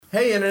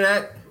Hey,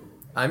 Internet.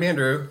 I'm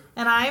Andrew.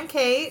 And I'm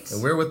Kate.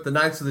 And we're with the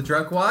Knights of the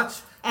Drunk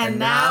Watch. And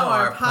now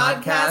our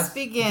podcast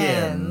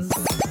begins.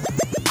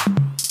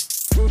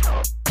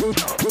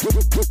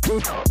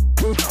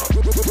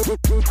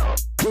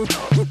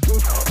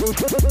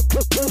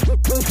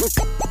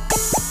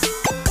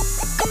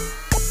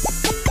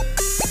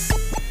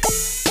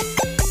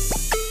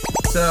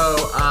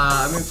 So,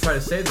 I'm going to try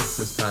to say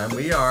this time.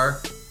 We are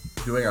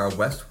doing our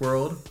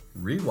Westworld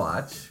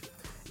rewatch.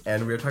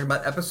 And we're talking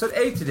about episode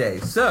 8 today.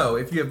 So,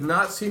 if you have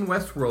not seen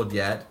Westworld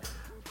yet,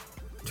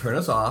 turn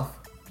us off,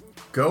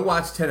 go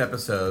watch 10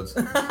 episodes,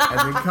 and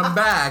then come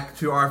back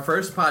to our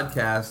first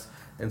podcast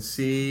and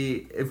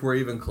see if we're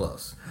even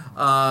close.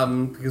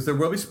 Because there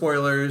will be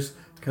spoilers,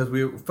 because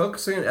we're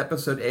focusing on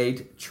episode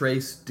 8,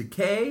 Trace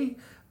Decay,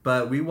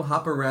 but we will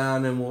hop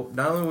around and we'll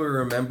not only will we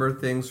remember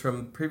things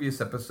from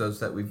previous episodes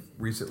that we've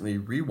recently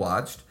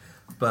rewatched,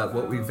 but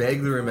what we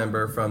vaguely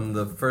remember from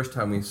the first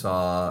time we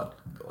saw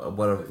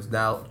what is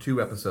now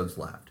 2 episodes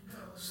left.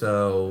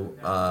 So,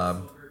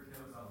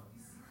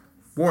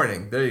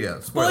 warning. There you go.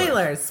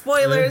 Spoilers.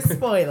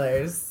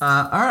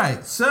 All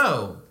right.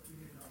 So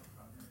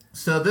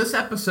this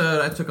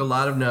episode, I took a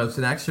lot of notes,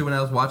 and actually, when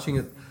I was watching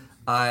it,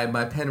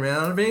 my pen ran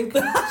out of ink.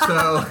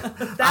 So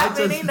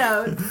many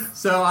notes.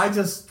 So I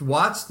just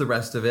watched the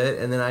rest of it,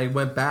 and then I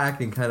went back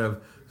and kind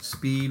of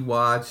speed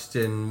watched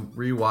and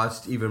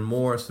rewatched even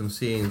more some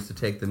scenes to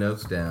take the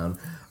notes down.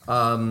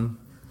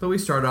 But we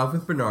start off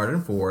with Bernard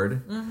and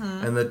Ford,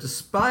 and that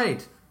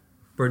despite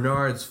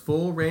Bernard's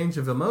full range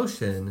of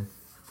emotion,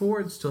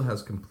 Ford still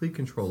has complete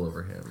control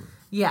over him.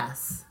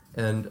 Yes.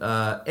 And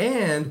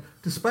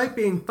despite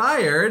being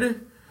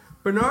fired,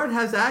 Bernard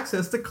has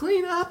access to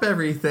clean up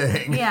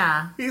everything.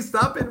 Yeah. He's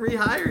not been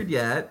rehired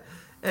yet,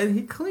 and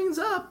he cleans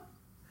up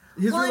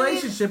his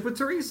relationship with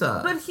Teresa.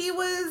 But he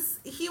was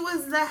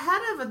the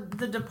head of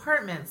the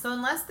department, so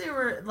unless they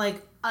were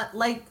like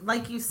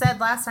you said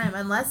last time,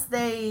 unless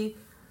they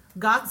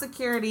got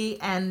security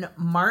and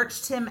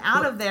marched him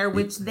out of there,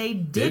 which they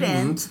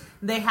didn't.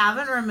 They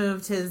haven't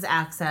removed his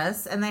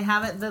access, and they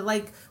haven't,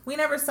 we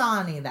never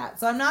saw any of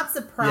that. So I'm not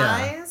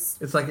surprised.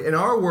 Yeah. It's like in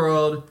our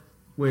world,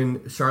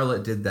 when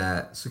Charlotte did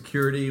that,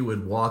 security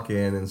would walk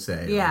in and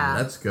say,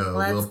 let's go.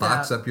 We'll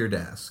box up your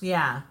desk.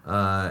 Yeah.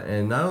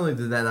 And not only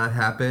did that not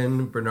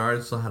happen,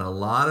 Bernard still had a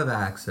lot of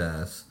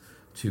access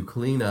to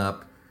clean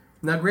up.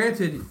 Now,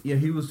 granted,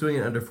 he was doing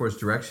it under Ford's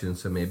direction,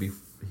 so maybe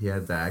he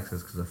had the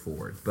access because of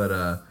Ford.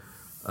 But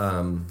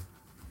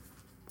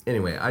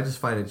anyway, I just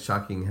find it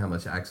shocking how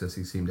much access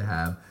he seemed to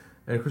have.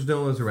 And of course,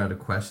 no one's around to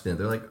question it.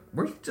 They're like,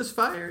 "Were you just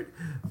fired?"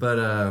 But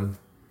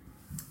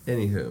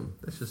anywho,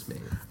 that's just me.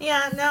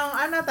 Yeah, no,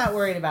 I'm not that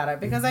worried about it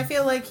because I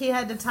feel like he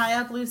had to tie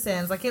up loose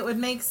ends. Like, it would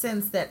make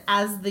sense that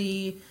as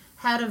the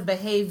head of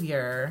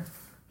behavior,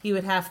 he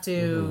would have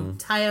to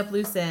tie up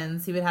loose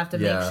ends. He would have to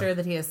make sure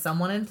that he has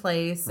someone in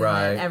place and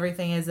that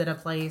everything is at a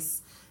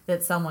place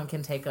that someone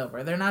can take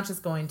over. They're not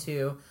just going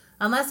to,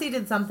 unless he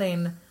did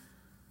something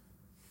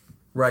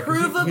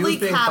provably he was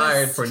being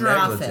fired for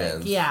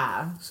negligence.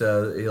 Yeah.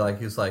 So he's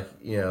like,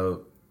 there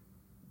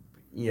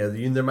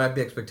might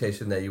be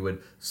expectation that you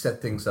would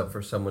set things up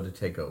for someone to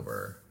take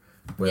over,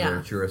 whether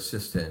it's your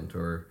assistant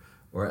or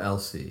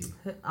Elsie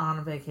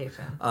on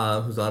vacation.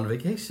 Who's on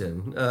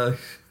vacation.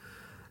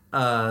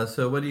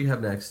 So what do you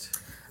have next?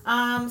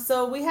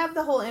 So we have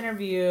the whole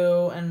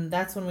interview, and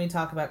that's when we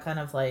talk about kind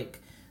of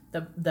like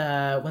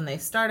the when they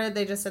started,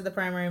 they just said the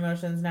primary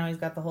emotions. Now he's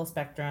got the whole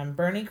spectrum.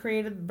 Bernard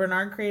created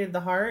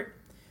the heart,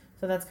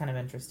 so that's kind of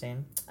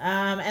interesting.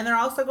 And they're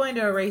also going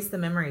to erase the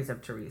memories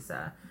of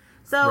Teresa.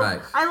 So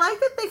I like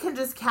that they can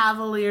just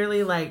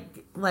cavalierly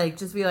like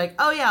just be like,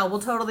 oh yeah, we'll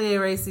totally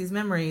erase these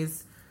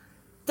memories.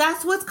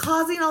 That's what's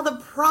causing all the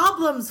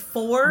problems,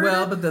 Ford.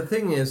 Well, but the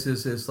thing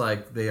is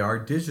like they are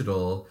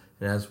digital,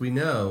 and as we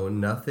know,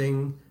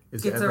 nothing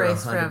is gets ever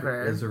erased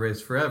forever. Is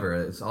erased forever.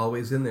 It's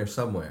always in there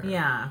somewhere.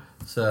 Yeah.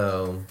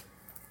 So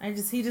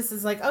he just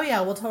is like, oh yeah,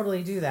 we'll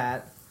totally do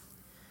that.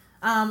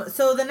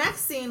 So the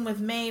next scene with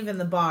Maeve in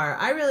the bar,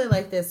 I really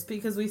like this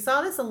because we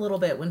saw this a little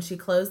bit when she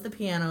closed the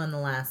piano in the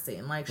last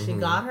scene. Like, she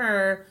got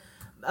her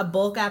a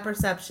bulk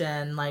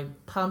apperception,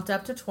 pumped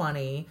up to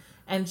 20,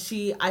 and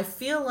I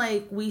feel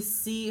like we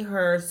see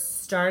her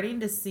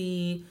starting to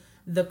see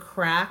the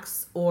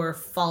cracks or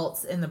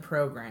faults in the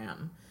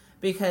program.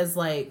 Because,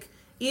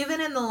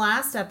 even in the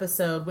last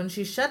episode, when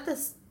she shut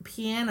this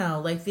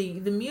piano,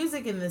 the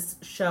music in this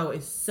show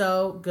is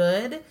so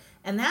good,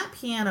 and that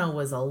piano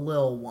was a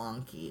little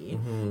wonky.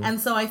 And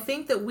so I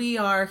think that we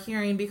are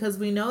hearing, because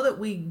we know that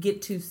we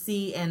get to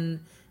see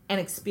and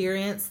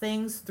experience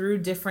things through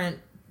different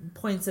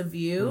points of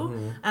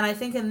view. And I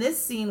think in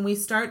this scene, we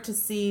start to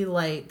see,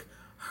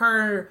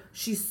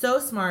 she's so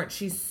smart,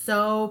 she's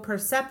so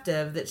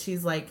perceptive that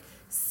she's,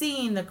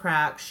 seeing the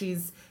cracks,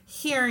 she's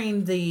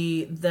hearing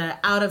the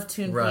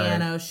out-of-tune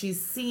piano,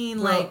 she's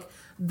seeing,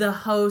 the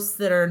hosts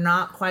that are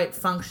not quite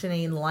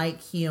functioning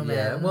like humans.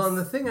 Yeah, well, and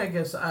the thing, I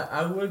guess,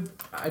 I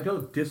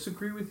don't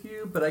disagree with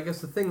you, but I guess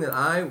the thing that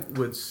I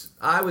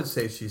would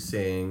say she's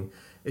saying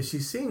is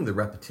she's seeing the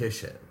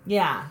repetition.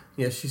 Yeah.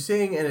 You know, she's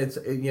seeing, and it's,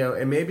 you know,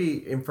 and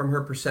maybe from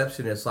her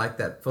perception, it's like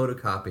that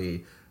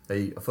photocopy,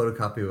 a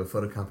photocopy of a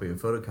photocopy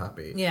of a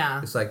photocopy.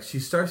 Yeah. It's like she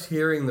starts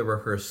hearing the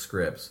rehearsed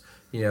scripts.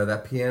 You know,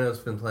 that piano's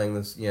been playing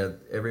this, you know,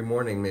 every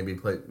morning,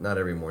 not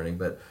every morning,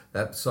 but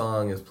that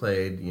song is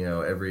played, you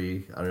know,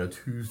 every, I don't know,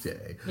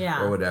 Tuesday.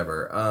 Yeah. Or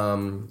whatever.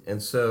 And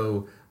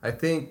so I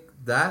think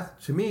that,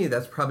 to me,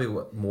 that's probably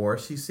what more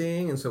she's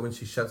seeing. And so when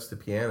she shuts the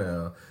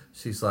piano,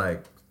 she's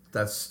like,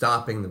 that's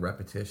stopping the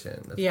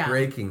repetition. That's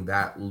breaking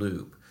that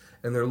loop.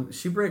 And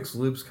she breaks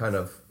loops kind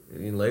of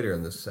later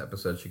in this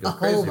episode. She goes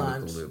crazy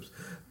with the loops.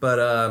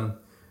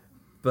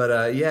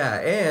 But yeah,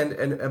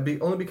 and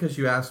only because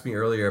you asked me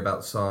earlier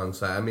about songs,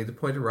 so I made the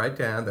point to write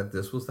down that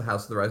this was the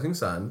House of the Rising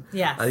Sun.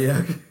 Yes.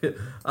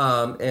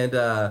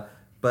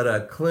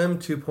 But Clem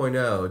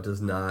 2.0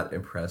 does not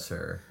impress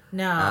her.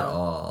 No. At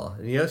all.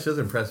 You know, she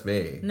doesn't impress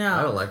me. No.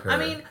 I don't like her. I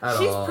mean,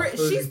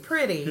 she's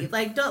pretty.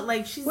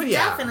 She's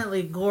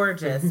definitely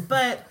gorgeous,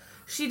 but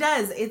she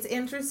does. It's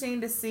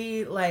interesting to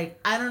see, I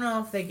don't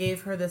know if they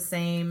gave her the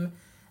same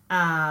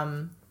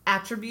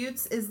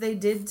attributes as they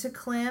did to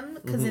Clem,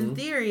 because in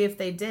theory, if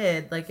they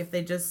did,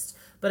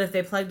 if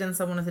they plugged in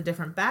someone with a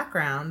different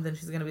background, then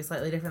she's going to be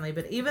slightly differently.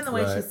 But even the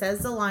way she says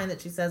the line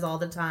that she says all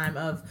the time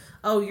of,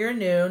 oh, you're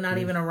new, not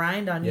even a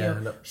rind on you.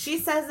 No. She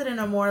says it in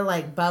a more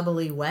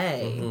bubbly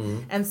way.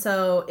 And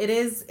so it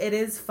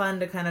is fun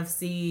to kind of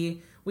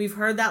see. We've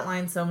heard that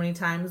line so many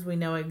times. We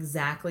know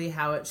exactly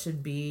how it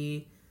should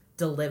be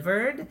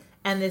delivered.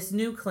 And this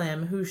new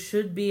Clem, who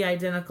should be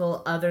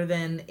identical other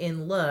than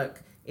in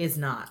look, is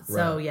not.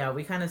 So yeah,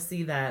 we kind of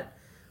see that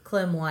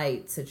Clem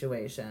White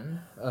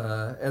situation.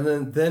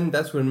 And then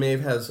that's when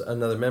Maeve has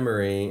another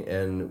memory,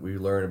 and we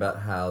learn about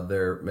how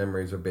their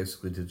memories are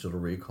basically digital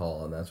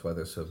recall, and that's why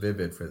they're so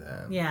vivid for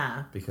them.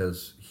 Yeah.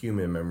 Because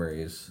human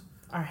memories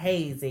are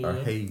hazy.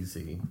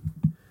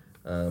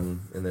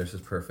 And theirs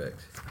is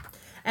perfect.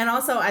 And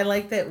also, I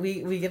like that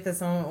we get this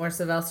moment where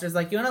Sylvester's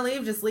like, you want to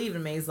leave? Just leave.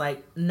 And Maeve's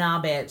like,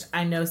 nah, bitch.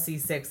 I know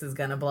C6 is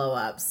going to blow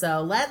up.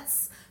 So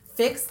let's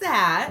fix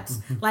that.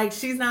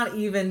 She's not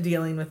even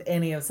dealing with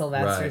any of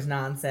Sylvester's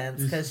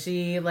nonsense because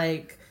she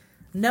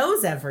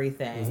knows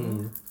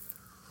everything.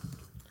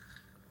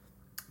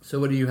 So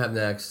what do you have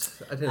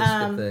next? I tend to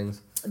skip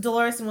things.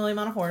 Dolores and William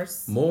on a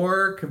horse.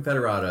 More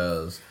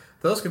Confederados.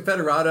 Those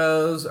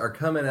Confederados are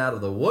coming out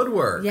of the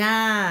woodwork.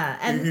 Yeah,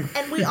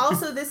 and we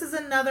also, this is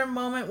another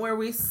moment where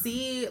we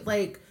see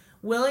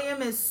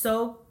William is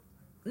so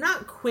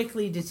not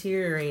quickly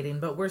deteriorating,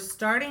 but we're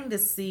starting to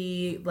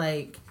see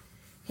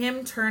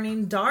him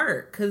turning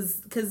dark,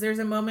 because there's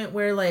a moment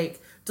where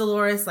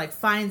Dolores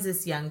finds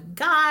this young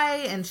guy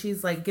and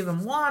she's give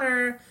him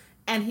water,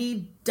 and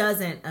he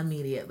doesn't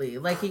immediately.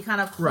 He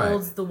kind of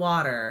holds the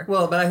water.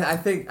 Well, but I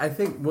think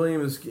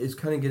William is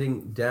kind of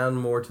getting down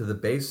more to the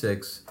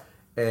basics,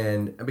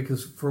 and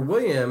because for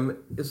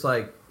William it's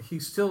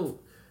he's still,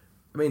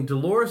 I mean,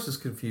 Dolores is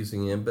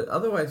confusing him, but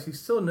otherwise he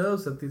still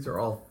knows that these are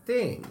all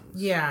things.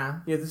 Yeah.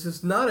 This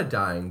is not a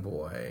dying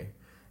boy.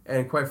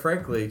 And quite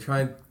frankly,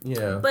 But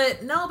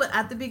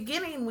at the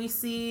beginning we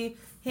see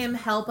him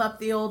help up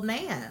the old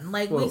man.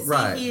 We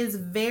see he is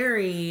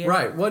very...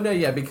 Right. Well, no,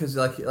 yeah, because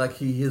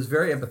he is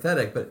very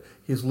empathetic, but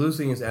he's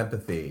losing his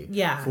empathy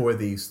for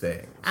these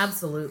things.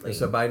 Absolutely. And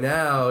so by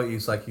now,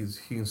 he's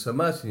seen so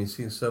much, and he's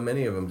seen so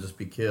many of them just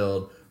be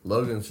killed.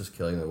 Logan's just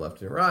killing them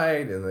left and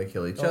right, and they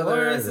kill each other.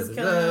 Dolores is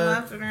killing them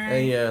left and right.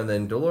 And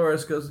then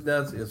Dolores goes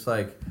nuts. It's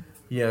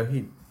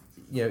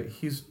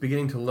he's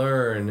beginning to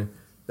learn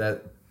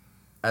that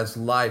as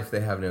life,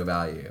 they have no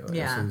value.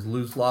 Yeah. And so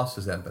he's lost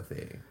his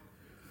empathy.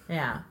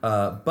 Yeah.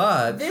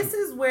 But this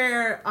is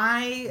where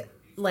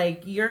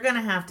you're going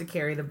to have to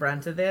carry the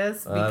brunt of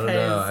this, because I don't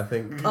know. I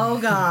think oh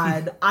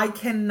God, I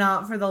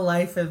cannot for the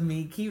life of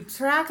me keep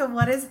track of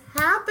what is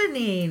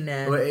happening.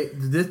 Well,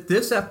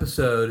 this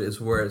episode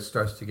is where it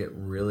starts to get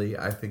really,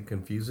 I think,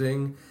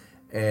 confusing.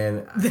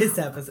 And this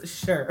episode,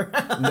 sure.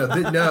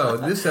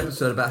 This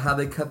episode about how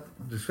they cut,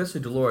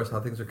 especially Dolores, how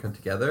things are cut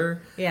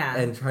together. Yeah.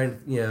 And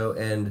trying,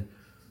 and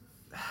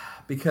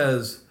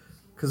because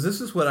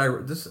this is what I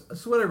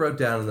wrote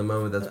down in the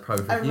moment. That's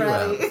probably for you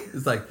out.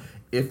 It's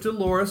if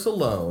Dolores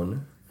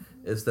alone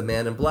is the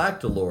Man in Black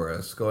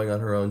Dolores going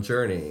on her own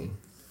journey,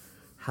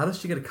 how does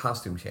she get a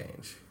costume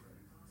change?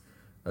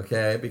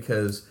 Okay,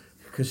 because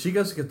she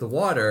goes to get the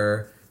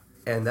water,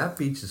 and that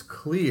beach is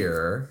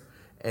clear,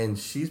 and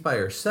she's by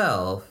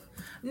herself.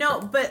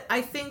 No, but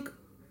I think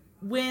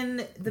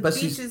when the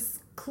beach is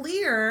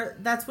clear,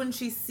 that's when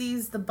she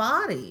sees the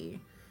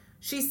body.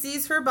 She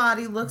sees her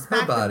body, looks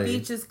back, the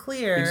beach is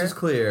clear. Beach is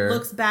clear.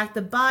 Looks back,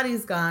 the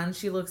body's gone.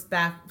 She looks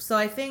back. So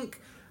I think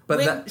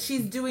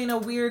she's doing a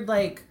weird,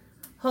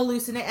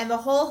 hallucination, and the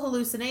whole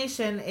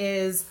hallucination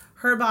is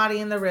her body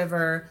in the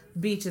river,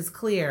 beach is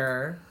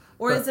clear.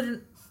 Or is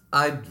it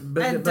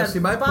But see,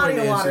 my point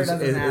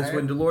is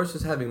when Dolores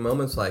is having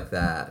moments like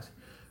that,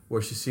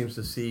 where she seems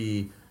to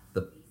see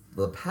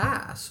the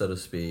past, so to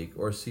speak,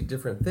 or see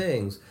different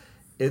things,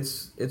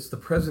 it's the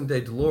present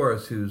day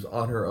Dolores who's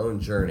on her own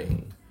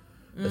journey.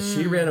 But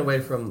she ran away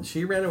from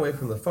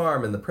the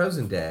farm in the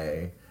present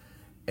day,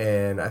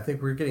 and I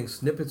think we're getting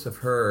snippets of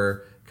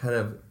her kind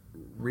of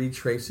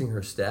retracing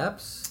her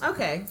steps.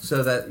 Okay.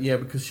 So that,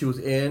 because she was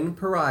in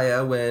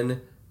Pariah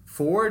when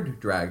Ford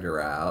dragged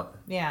her out.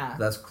 Yeah.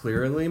 That's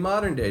clearly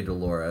modern day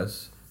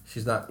Dolores.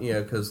 She's not,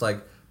 because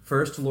like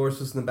first Dolores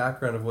is in the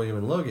background of William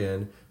and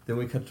Logan, then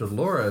we cut to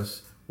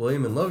Dolores.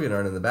 William and Logan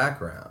aren't in the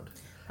background,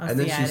 and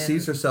then she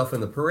sees herself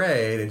in the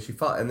parade, and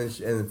and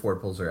then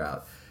Ford pulls her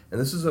out. And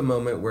this is a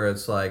moment where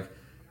it's like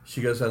she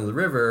goes down to the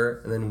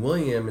river, and then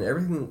William and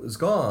everything is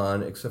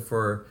gone except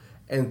for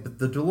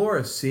the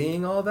Dolores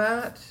seeing all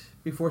that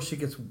before she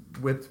gets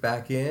whipped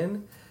back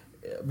in,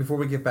 before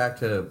we get back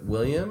to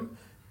William,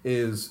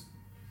 is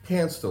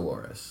pants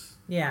Dolores.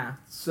 Yeah.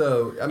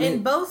 So I mean,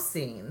 in both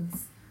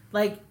scenes,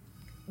 like.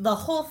 The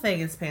whole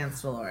thing is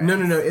pants Dolores. No.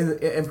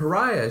 In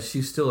Pariah,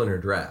 she's still in her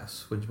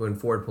dress when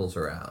Ford pulls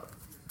her out.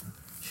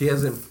 She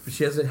hasn't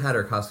had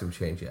her costume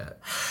change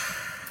yet.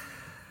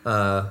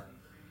 But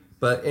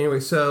anyway,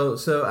 so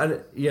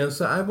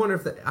I wonder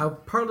if I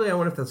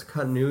wonder if that's a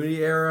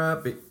continuity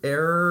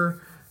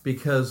error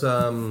because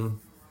I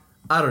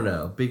don't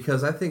know,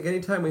 because I think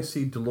anytime we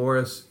see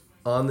Dolores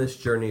on this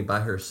journey by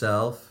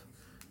herself,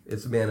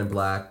 it's Man in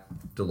Black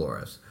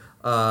Dolores.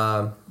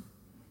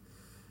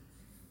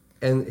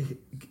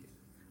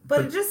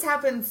 But it just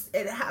happens.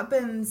 It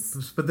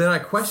happens. But then I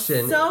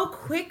question so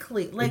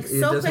quickly, like it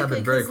so does quickly.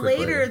 very Because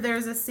quickly. later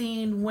there's a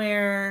scene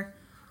where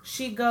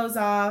she goes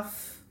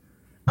off.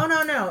 Oh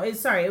no!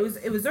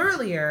 It was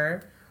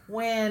earlier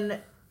when,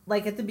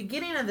 like at the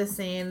beginning of the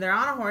scene, they're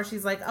on a horse.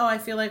 She's like, "Oh, I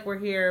feel like we're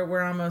here.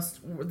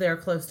 They're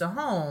close to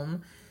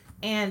home,"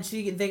 and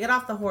they get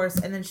off the horse,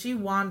 and then she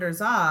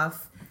wanders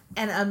off.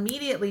 And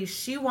immediately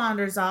she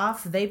wanders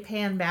off. They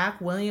pan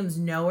back. William's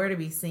nowhere to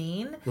be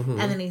seen, and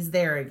then he's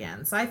there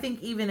again. So I think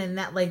even in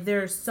that, like,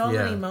 there are so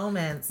many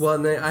moments. Well,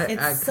 and then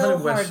I so kind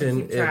of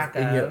question if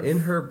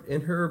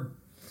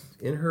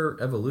in her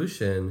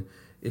evolution,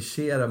 is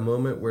she at a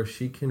moment where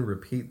she can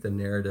repeat the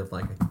narrative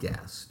like a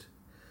guest?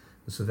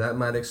 So that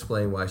might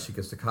explain why she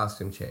gets the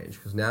costume change,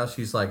 because now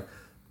she's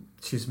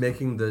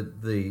making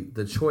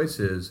the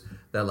choices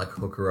that like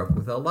hook her up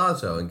with El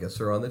Lazo and gets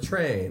her on the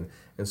train.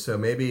 And so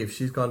maybe if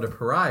she's gone to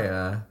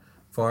Pariah,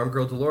 Farm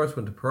Girl Dolores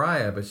went to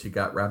Pariah, but she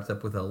got wrapped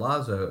up with El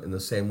Lazo in the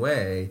same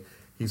way.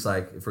 He's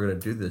like, if we're going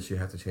to do this, you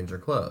have to change her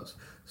clothes.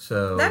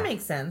 So that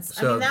makes sense.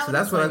 So, I mean, so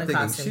that's what I'm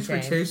thinking. She's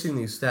change. retracing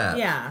these steps.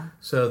 Yeah.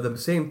 So the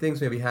same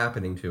things may be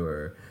happening to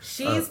her.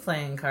 She's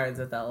playing cards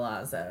with El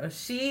Lazo.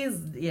 She's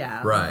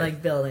right.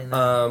 like building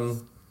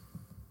that.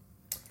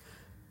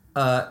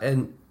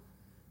 And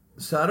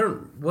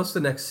so what's the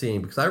next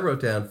scene? Because I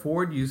wrote down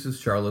Ford uses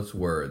Charlotte's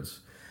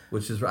words,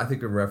 which is I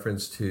think in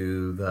reference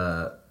to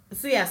the.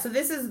 So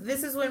this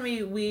is when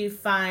we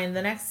find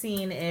the next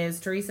scene is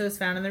Teresa was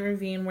found in the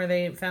ravine where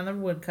they found the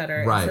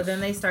woodcutter. Right. And so then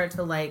they start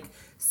to like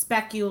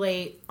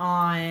speculate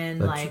on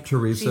That like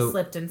Teresa, she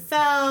slipped and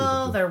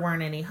fell. There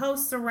weren't any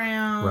hosts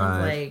around.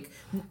 Right.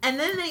 And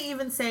then they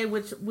even say,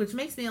 which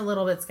makes me a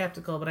little bit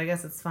skeptical, but I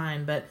guess it's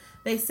fine. But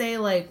they say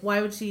like,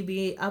 why would she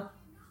be up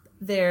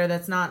there?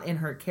 That's not in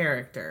her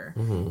character.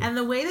 Mm-hmm. And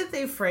the way that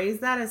they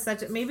phrase that is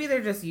maybe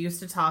they're just used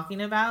to talking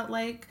about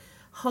like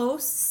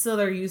hosts, so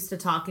they're used to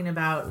talking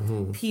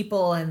about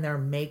people and their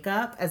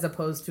makeup as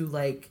opposed to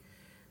like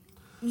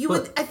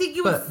I think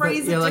you would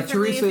phrase it like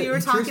differently Teresa, if you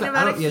were talking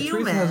about a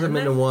human. Teresa hasn't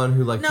been the one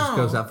who just No.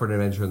 goes out for an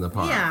adventure in the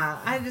park. Yeah,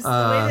 I just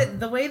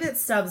the way that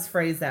Stubbs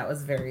phrased that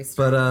was very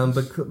strange.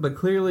 But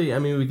clearly, I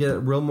mean, we get a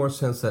real more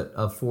sense that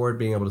of Ford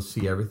being able to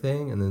see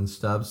everything, and then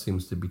Stubbs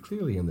seems to be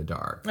clearly in the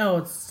dark.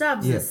 Oh,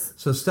 Stubbs is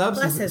so Stubbs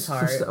bless is his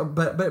heart.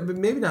 but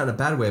maybe not in a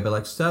bad way. But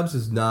like Stubbs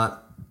is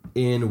not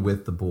in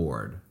with the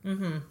board.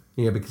 Mm-hmm.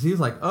 Because he's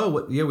like,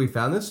 we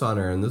found this on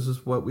her, and this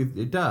is what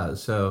it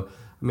does. So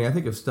I mean, I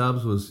think if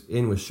Stubbs was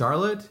in with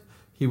Charlotte,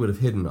 he would have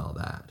hidden all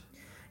that.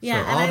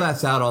 Yeah, so all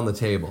that's out on the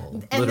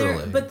table,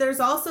 literally. But there's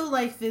also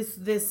like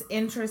this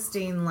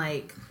interesting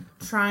like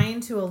trying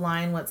to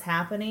align what's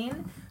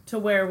happening to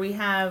where we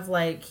have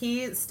like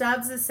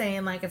Stubbs is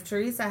saying like if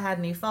Teresa had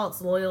any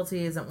faults,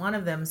 loyalty isn't one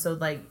of them. So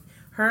like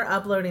her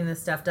uploading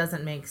this stuff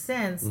doesn't make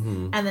sense.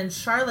 Mm-hmm. And then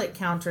Charlotte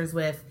counters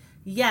with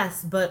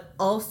yes, but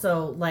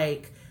also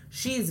like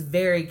she's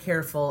very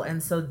careful,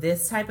 and so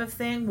this type of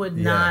thing would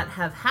not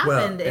have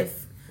happened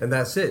if. And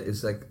that's it.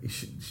 It's like.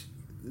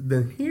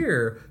 Then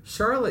here,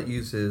 Charlotte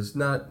uses,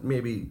 not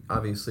maybe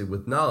obviously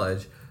with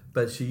knowledge,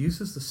 but she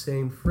uses the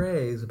same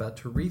phrase about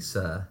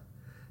Teresa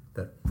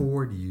that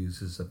Ford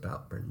uses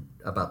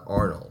about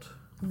Arnold.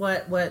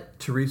 What?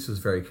 Teresa's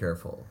very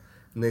careful.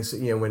 And they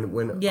say,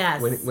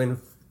 when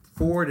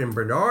Ford and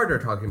Bernard are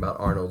talking about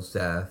Arnold's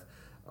death,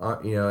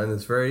 and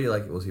it's very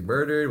like, was he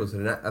murdered? Was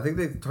it? I think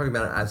they're talking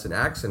about it as an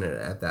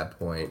accident at that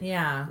point.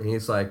 Yeah. And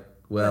he's like,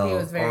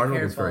 well,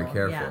 Arnold was very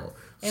careful.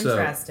 Yeah.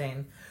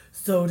 Interesting.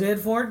 So did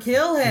Ford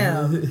kill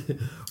him?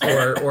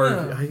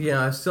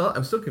 I'm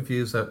still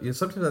confused.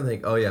 Sometimes I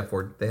think,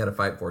 Ford, they had a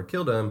fight. Ford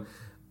killed him,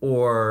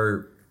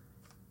 or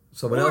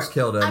someone else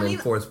killed him, and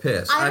Ford's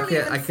pissed.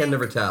 I can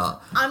never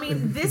tell. I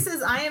mean,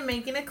 I am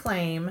making a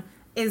claim,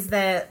 is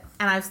that,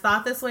 and I've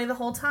thought this way the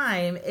whole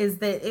time, is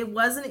that it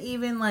wasn't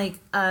even like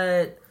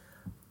a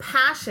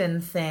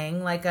passion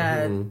thing, like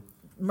a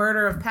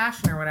murder of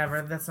passion or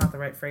whatever. That's not the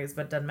right phrase,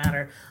 but it doesn't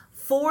matter.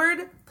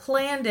 Ford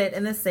planned it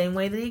in the same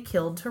way that he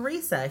killed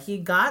Teresa. He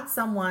got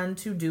someone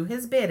to do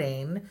his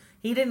bidding.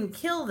 He didn't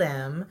kill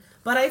them,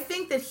 but I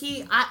think that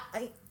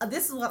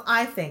this is what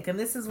I think, and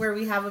this is where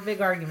we have a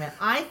big argument.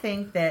 I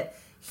think that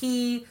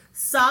he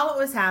saw what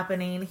was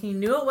happening. He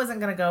knew it wasn't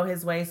going to go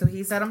his way, so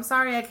he said, I'm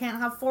sorry, I can't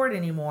have Ford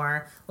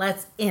anymore.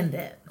 Let's end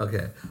it.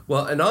 Okay.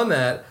 Well, and on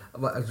that,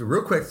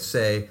 real quick to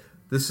say,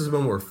 this is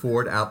one where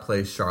Ford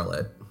outplays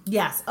Charlotte.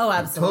 Yes. Oh,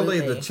 absolutely.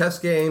 Totally the chess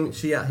game.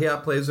 He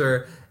outplays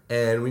her,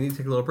 and we need to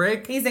take a little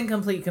break. He's in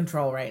complete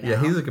control right now.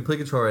 Yeah, he's in complete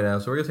control right now,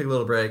 so we're going to take a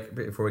little break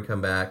before we come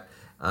back.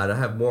 And I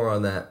have more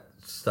on that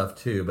stuff,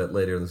 too, but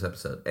later in this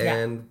episode.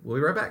 And we'll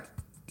be right back.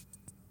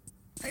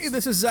 Hey,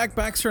 this is Zach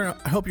Baxter.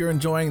 I hope you're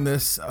enjoying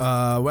this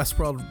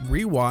Westworld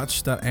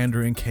rewatch that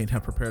Andrew and Kate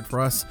have prepared for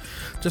us.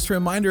 Just a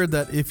reminder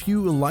that if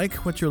you like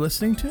what you're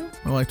listening to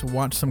or like to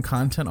watch some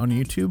content on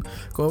YouTube,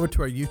 go over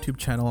to our YouTube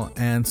channel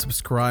and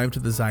subscribe to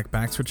the Zach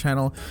Baxter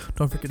channel.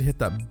 Don't forget to hit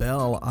that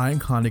bell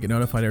icon to get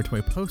notified every time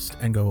we post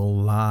and go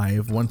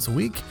live once a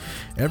week,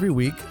 every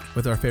week,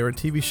 with our favorite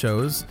TV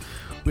shows.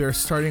 We are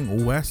starting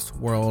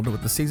Westworld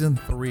with the season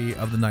 3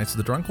 of the Knights of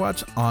the Drunk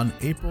Watch on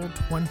April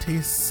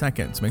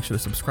 22nd. So make sure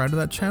to subscribe to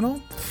that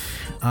channel.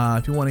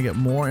 If you want to get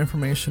more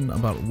information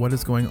about what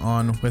is going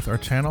on with our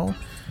channel,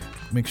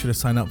 make sure to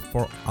sign up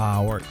for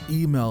our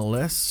email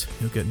list.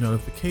 You'll get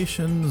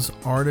notifications,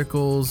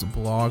 articles,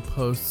 blog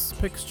posts,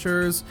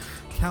 pictures,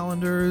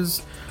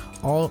 calendars,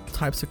 all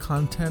types of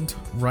content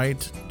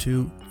right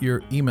to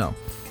your email.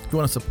 If you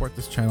want to support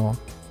this channel,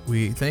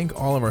 we thank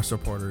all of our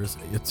supporters.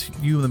 It's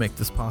you that make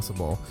this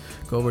possible.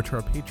 Go over to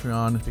our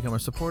Patreon, become a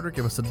supporter,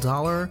 give us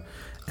 $1,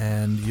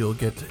 and you'll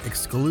get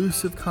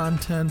exclusive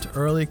content,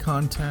 early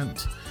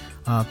content,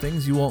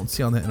 things you won't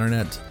see on the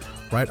internet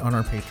right on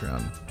our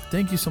Patreon.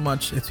 Thank you so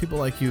much. It's people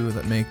like you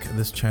that make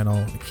this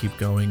channel keep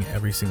going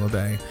every single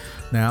day.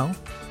 Now,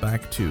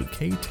 back to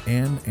Kate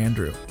and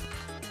Andrew.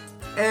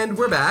 And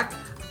we're back.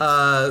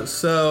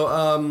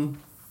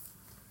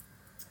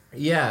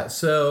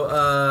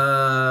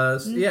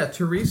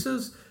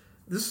 Teresa's.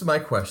 This is my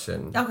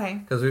question.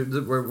 Okay. Because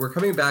we're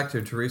coming back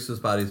to Teresa's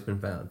body's been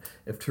found.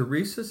 If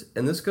Teresa's,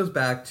 and this goes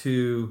back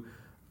to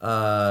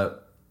I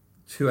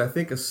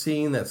think a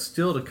scene that's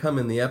still to come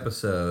in the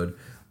episode,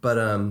 but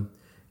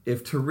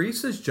if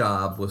Teresa's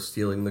job was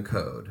stealing the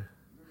code,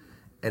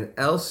 and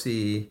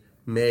Elsie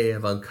may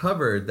have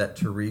uncovered that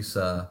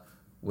Teresa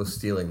was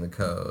stealing the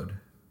code,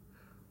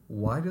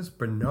 why does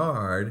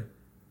Bernard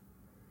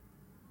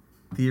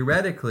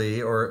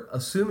theoretically, or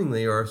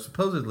assumingly, or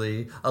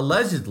supposedly,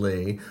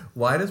 allegedly,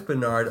 why does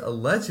Bernard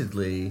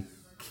allegedly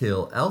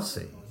kill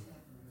Elsie?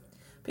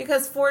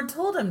 Because Ford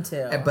told him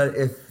to. But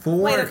if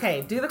Ford... Wait,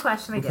 okay, do the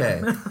question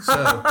again. Okay,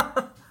 so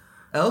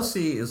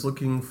Elsie is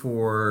looking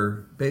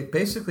for...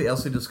 Basically,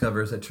 Elsie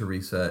discovers that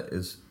Teresa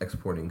is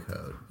exporting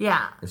code.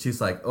 Yeah. And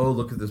she's like, oh,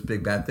 look at this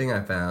big bad thing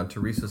I found.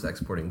 Teresa's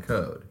exporting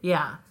code.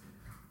 Yeah.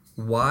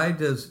 Why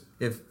does...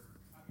 If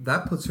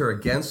that puts her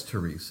against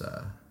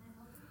Teresa...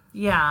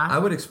 Yeah. I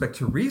would expect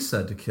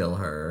Teresa to kill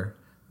her,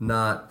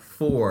 not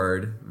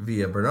Ford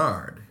via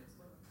Bernard.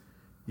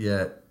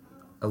 Yet,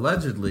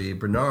 allegedly,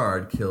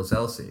 Bernard kills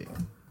Elsie.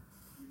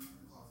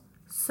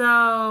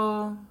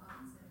 So,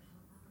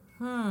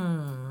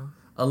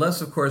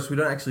 Unless, of course, we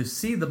don't actually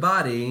see the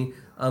body,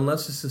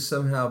 unless this is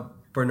somehow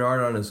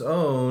Bernard on his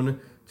own,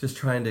 just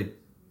trying to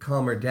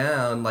calm her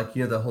down, like,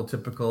 the whole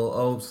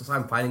typical, since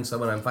I'm fighting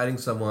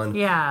someone.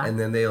 Yeah. And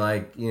then they,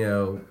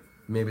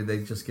 maybe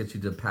they just get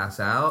you to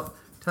pass out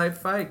type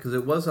fight, because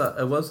it was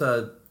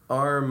a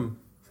arm,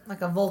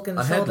 like a Vulcan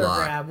shoulder headlock.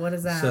 grab. What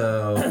is that?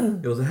 So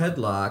it was a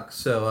headlock.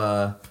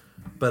 So,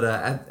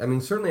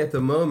 certainly at the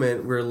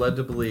moment we're led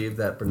to believe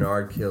that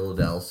Bernard killed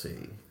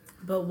Elsie.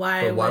 But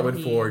why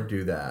would Ford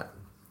do that?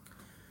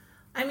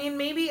 I mean,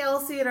 maybe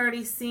Elsie had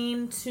already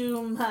seen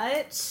too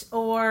much,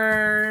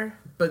 or...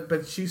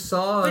 But she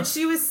saw... But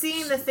she was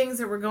seeing the things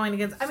that were going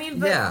against... I mean,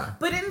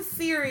 but in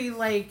theory,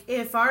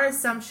 if our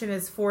assumption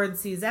is Ford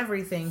sees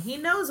everything, he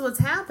knows what's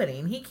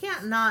happening. He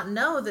can't not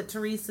know that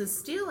Teresa's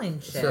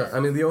stealing shit. So, I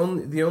mean, the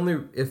only...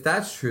 If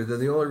that's true, then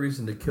the only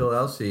reason to kill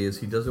Elsie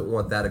is he doesn't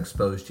want that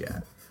exposed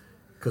yet.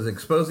 Because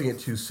exposing it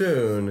too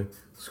soon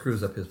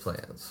screws up his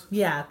plans.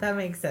 Yeah, that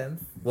makes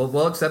sense. Well,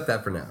 we'll accept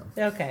that for now.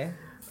 Okay.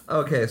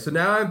 Okay, so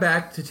now I'm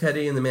back to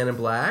Teddy and the Man in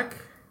Black.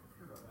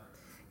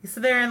 So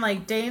they're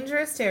in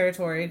dangerous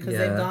territory because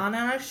they've gone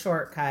on a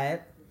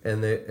shortcut.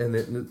 And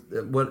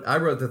what I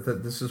wrote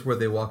that this is where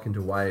they walk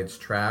into Wyatt's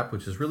trap,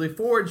 which is really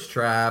Ford's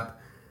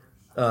trap.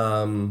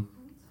 To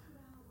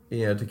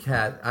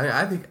catch.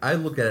 I think I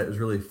look at it as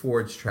really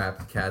Ford's trap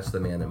to catch the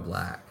Man in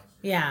Black.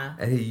 Yeah.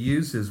 And he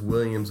uses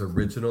William's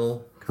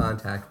original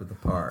contact with the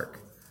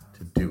park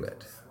to do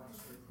it.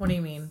 What do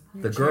you mean?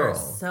 The Your chair girl.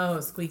 is so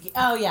squeaky.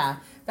 Oh yeah,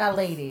 that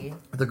lady.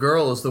 The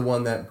girl is the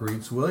one that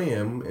greets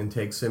William and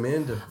takes him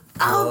in to.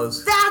 Oh,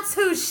 that's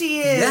who she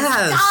is.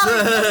 Yes.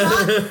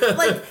 Oh,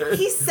 like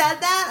he said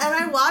that, and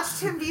I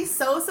watched him be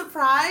so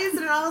surprised,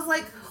 and I was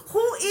like,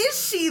 "Who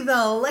is she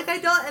though?" Like I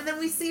don't. And then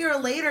we see her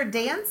later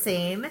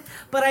dancing,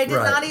 but I did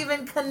Right. not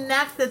even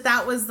connect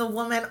that was the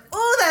woman.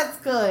 Oh, that's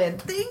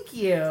good. Thank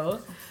you.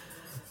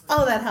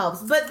 Oh, that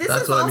helps. But this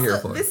That's is what also I'm here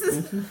for. this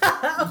is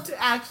to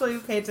actually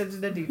pay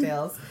attention to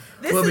details.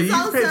 This Well, but is you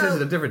also pay attention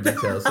to different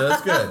details, so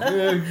that's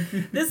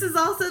good. this is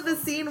also the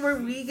scene where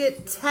we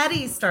get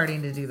Teddy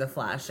starting to do the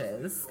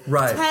flashes.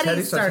 Right. Teddy's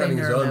Teddy starts having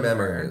his to own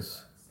remember.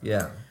 memories.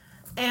 Yeah.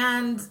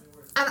 And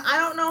I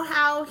don't know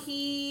how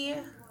he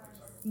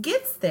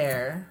gets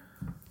there.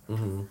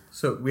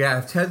 So we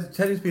have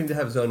Teddy's beginning to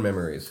have his own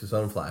memories, his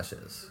own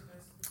flashes.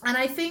 And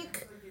I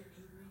think,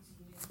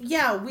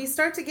 yeah, we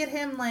start to get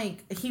him,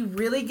 like, he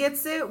really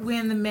gets it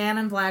when the man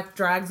in black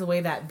drags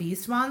away that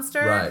beast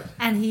monster. Right.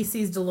 And he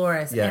sees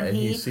Dolores. Yeah, and and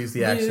he sees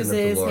the action of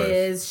loses Dolores.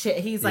 his shit.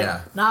 He's like,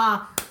 Yeah.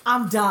 nah,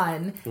 I'm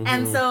done.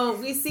 And so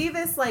we see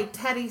this, like,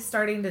 Teddy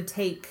starting to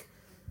take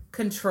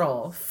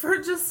control for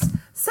just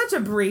such a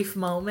brief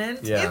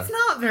moment. Yeah. It's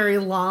not very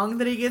long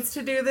that he gets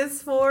to do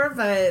this for,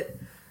 but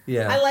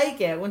Yeah. I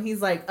like it when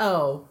he's like,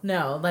 oh,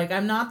 no, like,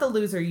 I'm not the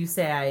loser you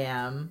say I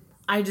am.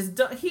 I just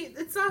don't,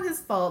 it's not his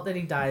fault that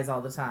he dies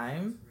all the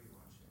time.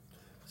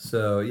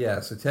 So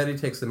Teddy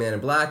takes the man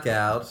in black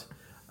out,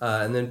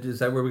 and then is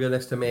that where we go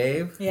next to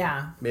Maeve?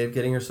 Yeah. Maeve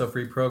getting herself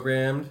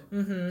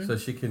reprogrammed so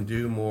she can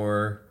do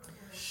more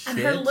shit. And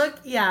her look,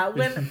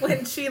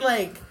 when she,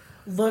 like,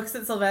 looks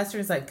at Sylvester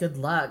and is like, good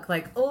luck.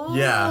 Like, oh,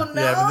 Yeah, no.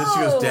 yeah, but then she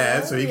goes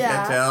dead, so he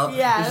can't tell.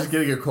 Yes. He's just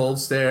getting a cold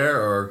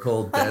stare or a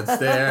cold dead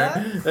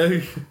stare.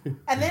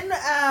 And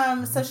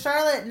then, so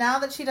Charlotte, now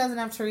that she doesn't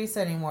have Teresa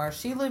anymore,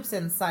 she loops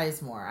in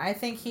Sizemore. I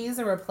think he's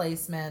a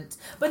replacement,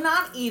 but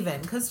not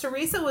even, because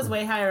Teresa was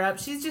way higher up.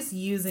 She's just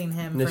using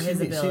him for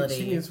his ability.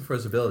 She needs him for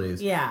his abilities.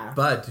 Yeah.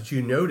 But did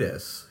you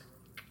notice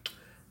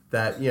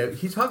that,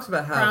 he talks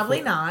about how...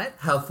 Probably not.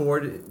 How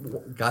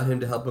Ford got him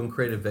to help him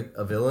create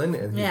a villain,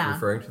 and he's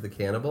referring to the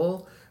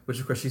cannibal,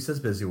 which, of course, she says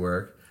busy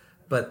work.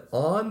 But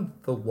on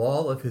the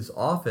wall of his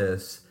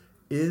office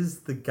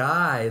is the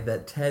guy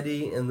that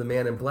Teddy and the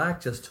man in black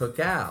just took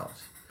out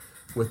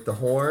with the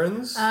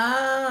horns.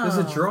 Oh. There's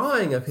a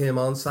drawing of him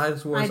on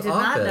Sizemore's office. I did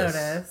not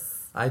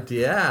notice.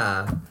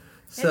 Yeah.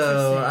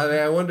 So, I mean,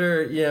 I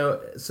wonder,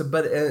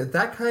 but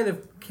that kind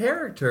of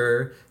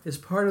character is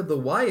part of the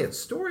Wyatt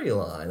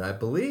storyline, I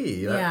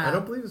believe. Yeah. I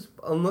don't believe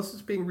unless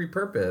it's being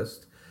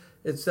repurposed,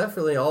 it's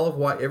definitely all of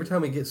Wyatt. Every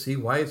time we see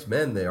Wyatt's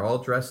men, they're all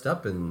dressed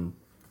up in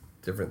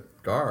different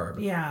garb.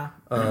 Yeah.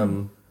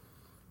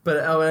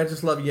 But I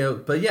just love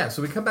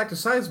so we come back to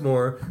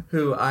Sizemore,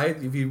 who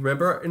if you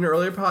remember in an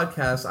earlier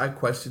podcast, I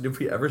questioned if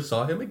we ever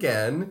saw him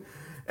again,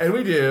 and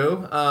we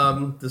do.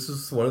 This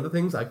is one of the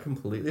things I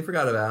completely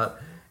forgot about,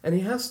 and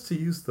he has to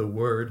use the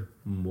word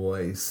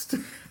moist.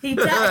 He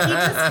does. He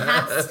just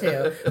has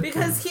to,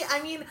 because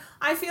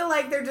I feel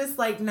like they're just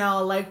like,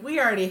 no, like, we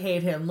already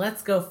hate him.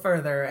 Let's go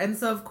further. And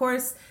so, of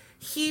course,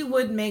 he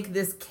would make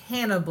this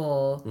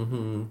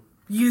cannibal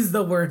use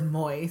the word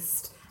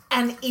moist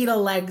and eat a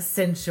leg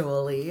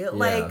sensually.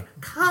 Like,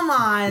 come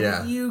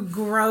on, you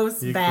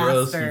gross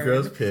bastard. You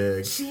gross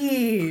pig.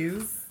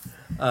 Jeez.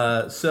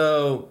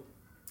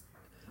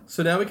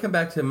 So now we come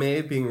back to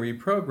Maeve being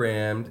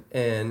reprogrammed,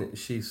 and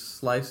she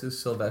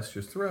slices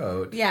Sylvester's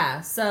throat.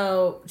 Yeah,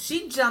 so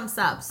she jumps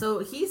up. So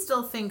he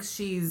still thinks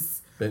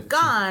she's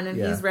gone,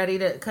 and he's ready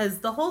to... Because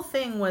the whole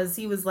thing was,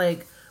 he was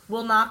like,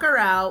 we'll knock her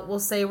out, we'll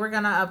say we're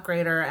going to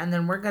upgrade her, and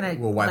then we're going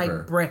to, wipe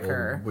her. brick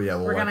her. We're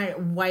going to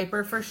wipe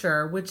her for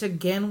sure, which,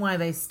 again, why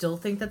they still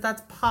think that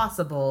that's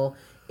possible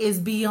is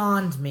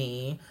beyond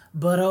me,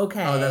 but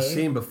okay. Oh, that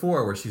scene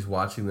before where she's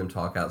watching them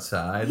talk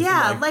outside.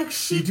 Yeah, like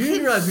she you do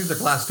can realize these are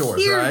glass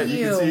doors, hear right?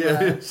 you.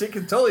 can see, she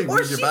can totally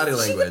read your body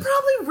language. She could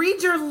probably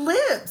read your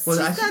lips. Well,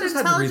 She's she got just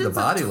had to read the intelligence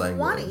body of 20.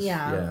 language.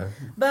 Yeah.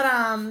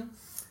 But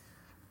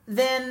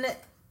then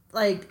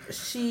like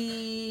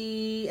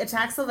she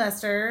attacks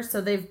Sylvester, so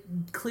they've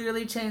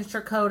clearly changed her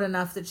code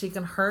enough that she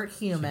can hurt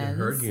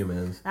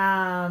humans.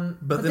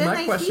 But then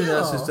my question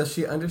heal. is, does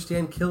she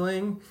understand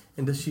killing,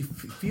 and does she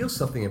feel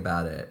something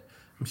about it?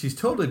 She's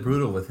totally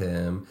brutal with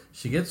him.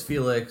 She gets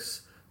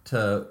Felix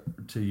to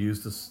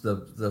use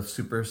the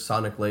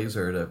supersonic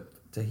laser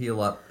to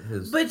heal up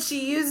his. But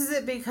she uses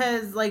it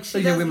because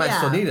she we might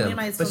still need him.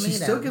 But she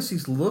still gets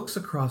these looks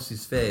across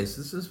his face.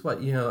 This is what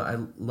I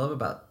love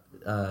about.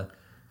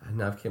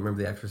 Now I can't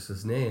remember the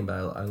actress's name,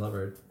 but I love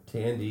her.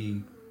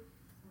 Tandy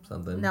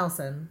something.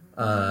 Nelson.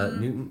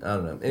 Newton. I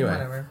don't know. Anyway.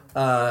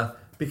 Whatever.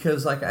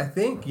 Because I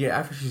think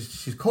after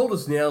she's cold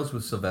as nails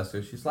with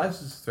Sylvester, she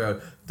slices his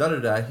throat.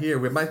 Here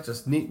we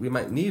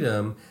might need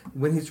him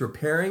when he's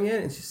repairing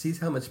it, and she sees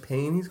how much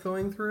pain he's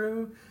going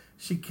through.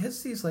 She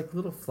gets these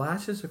little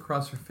flashes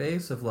across her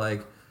face of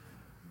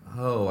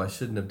oh, I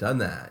shouldn't have done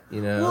that,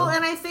 you know? Well,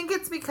 and I think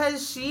it's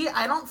because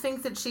I don't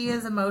think that she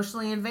is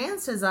emotionally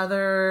advanced as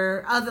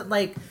other,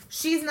 like,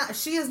 she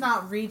has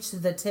not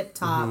reached the tip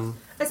top,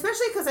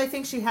 especially because I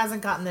think she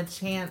hasn't gotten the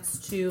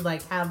chance to,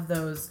 like, have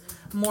those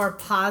more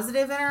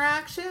positive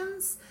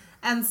interactions.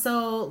 And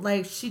so,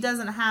 like, she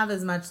doesn't have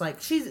as much,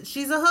 like,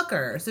 she's a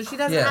hooker, so she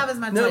doesn't have as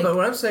much, no, like... but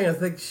what I'm saying, I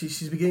think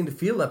she's beginning to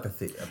feel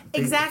empathy.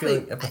 Exactly.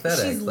 Feeling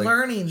empathetic. She's like,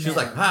 learning She's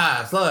them.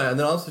 like, slow. And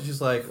then also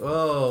she's like,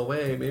 oh,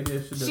 wait, maybe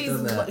I should have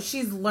done that.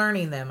 She's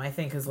learning them, I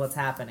think, is what's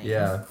happening.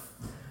 Yeah.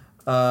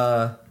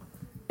 And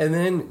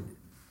then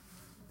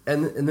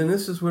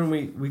this is when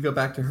we go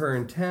back to her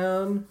in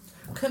town.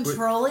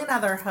 Controlling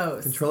other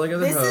hosts.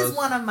 This is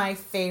one of my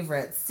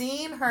favorites.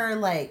 Seeing her,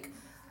 like...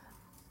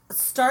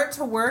 start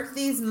to work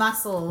these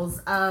muscles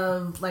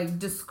of like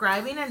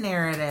describing a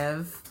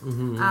narrative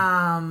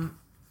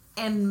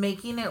and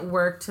making it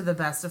work to the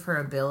best of her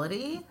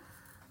ability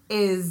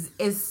is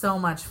so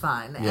much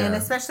fun. Yeah. And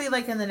especially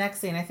like in the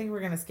next scene, I think we're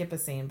going to skip a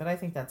scene, but I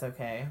think that's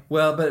okay.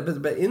 Well,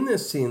 but in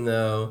this scene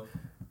though,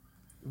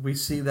 we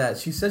see that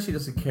she says she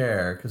doesn't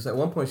care because at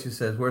one point she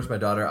says, "Where's my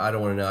daughter? I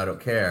don't want to know. I don't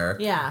care."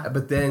 Yeah.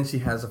 But then she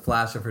has a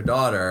flash of her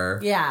daughter.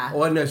 Yeah.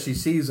 Oh no, she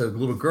sees a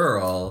little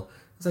girl.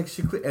 It's like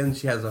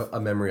she has a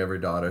memory of her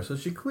daughter, so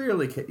she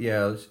clearly,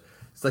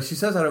 it's like she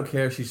says, "I don't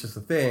care." She's just a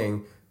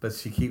thing, but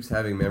she keeps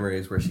having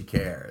memories where she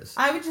cares.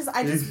 I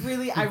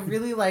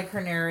really like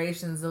her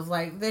narrations of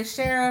like the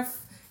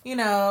sheriff,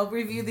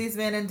 reviewed these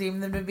men and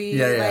deemed them to be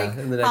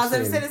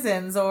positive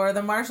citizens, or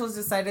the marshals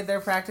decided they're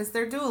practice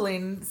their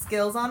dueling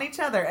skills on each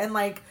other, and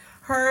like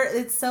her,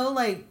 it's so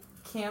like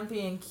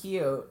campy and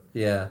cute.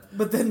 Yeah.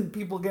 But then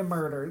people get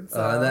murdered. So.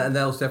 And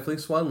that was definitely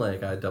Swan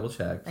Lake. I double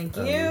checked. Thank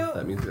you.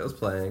 That music I was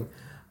playing.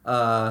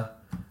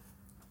 But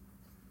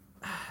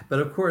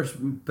of course,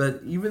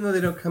 even though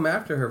they don't come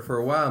after her for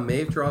a while,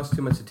 Maeve draws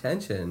too much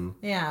attention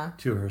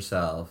to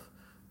herself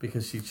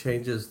because she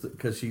changes,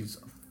 because she's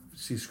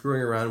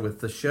screwing around with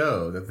the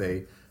show that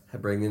they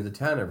bring into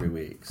town every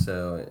week.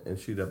 So, and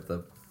shoot up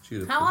the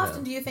How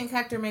often do you think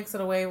Hector makes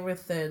it away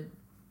with the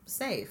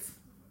safe?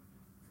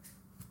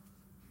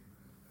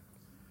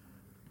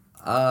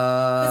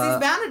 Because he's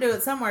bound to do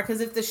it somewhere. Because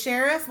if the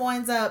sheriff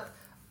winds up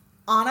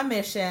on a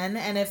mission,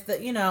 and if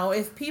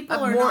if people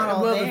are not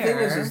all there. The thing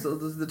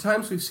is the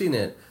times we've seen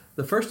it.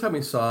 The first time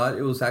we saw it,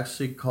 it was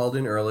actually called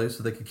in early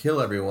so they could kill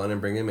everyone and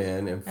bring him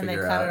in and figure out. And they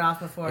cut it off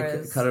before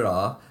cut it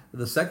off.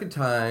 The second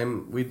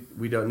time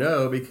we don't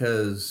know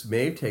because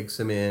Maeve takes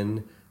him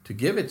in to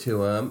give it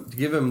to him, to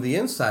give him the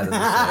inside of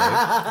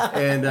the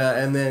safe,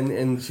 and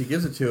then she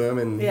gives it to him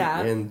and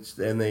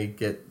they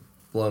get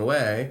blown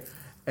away,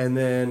 and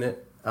then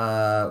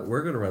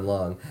we're gonna run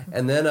long,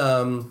 and then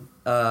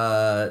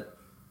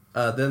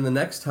the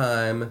next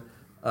time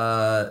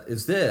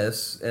is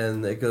this,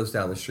 and it goes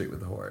down the street with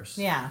the horse.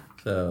 Yeah.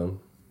 So.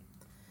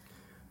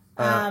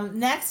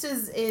 Next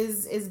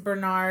is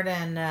Bernard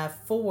and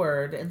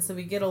Ford, and so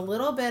we get a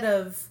little bit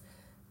of,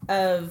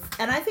 and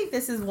I think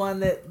this is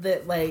one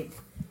that like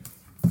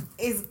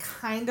is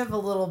kind of a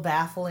little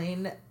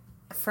baffling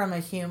from a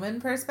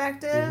human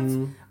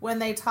perspective when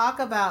they talk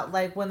about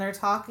when they're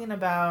talking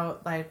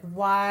about like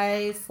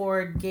why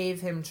Ford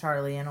gave him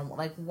Charlie and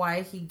like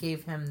why he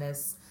gave him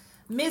this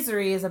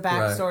misery as a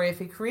backstory if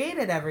he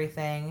created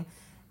everything.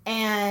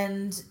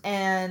 And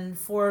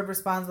Ford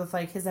responds with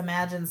like his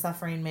imagined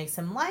suffering makes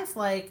him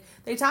lifelike.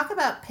 They talk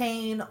about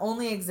pain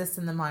only exists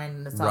in the mind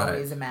and it's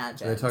always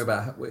imagined. And they talk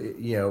about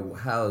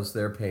how is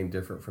their pain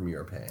different from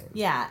your pain.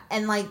 Yeah,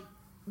 and like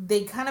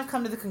they kind of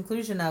come to the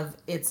conclusion of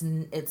it's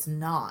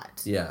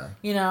not. Yeah.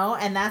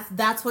 And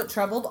that's what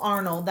troubled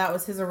Arnold. That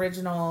was his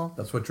original.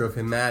 That's what drove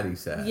him mad. He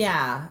said.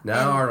 Yeah.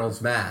 Now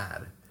Arnold's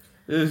mad.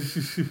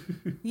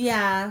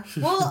 Yeah.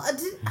 Well,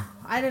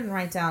 I didn't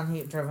write down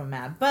he drove him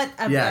mad, but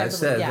it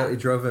said it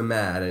drove him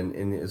mad,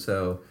 and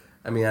so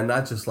I mean, I'm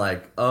not just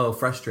like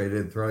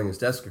frustrated throwing his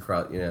desk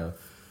across. It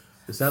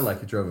sounded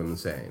like it drove him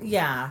insane.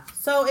 Yeah.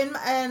 So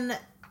and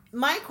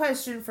my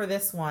question for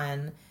this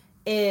one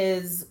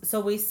is, so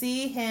we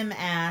see him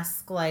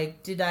ask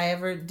like, did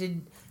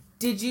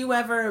you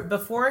ever,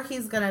 before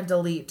he's gonna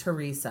delete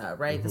Teresa,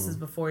 right? This is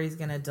before he's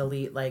gonna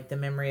delete like the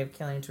memory of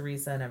killing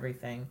Teresa and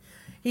everything.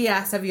 He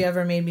asked, have you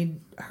ever made me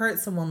hurt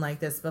someone like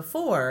this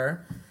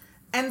before?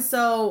 And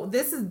so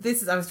this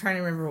is I was trying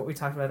to remember what we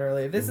talked about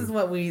earlier. This is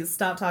what we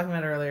stopped talking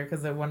about earlier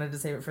because I wanted to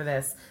save it for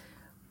this.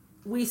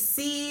 We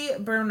see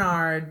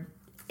Bernard,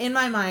 in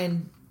my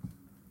mind,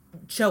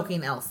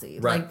 choking Elsie.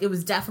 Right. Like, it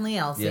was definitely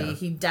Elsie. Yeah.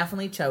 He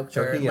definitely choked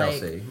her.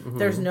 Elsie.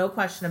 There's no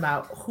question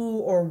about who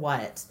or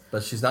what.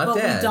 But she's not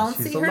dead. We don't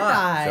see her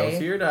die. Don't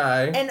see her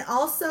die. And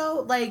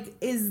also, like,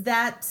 is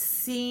that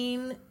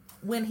scene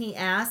when he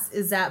asks,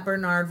 is that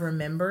Bernard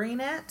remembering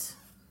it?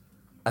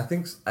 I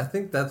think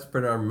that's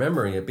Bernard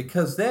remembering it,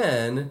 because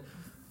then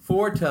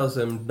Ford tells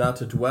him not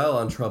to dwell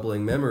on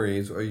troubling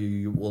memories or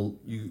you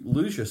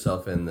lose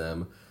yourself in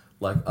them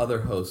like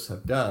other hosts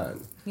have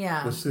done.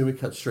 Yeah. Which then we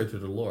cut straight to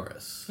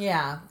Dolores.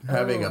 Yeah.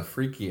 Having a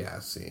freaky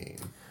ass scene.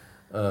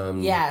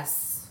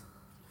 Yes.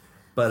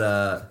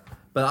 But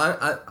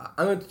But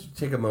I'm going to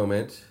take a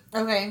moment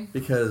Okay.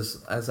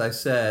 because, as I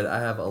said, I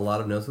have a lot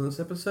of notes on this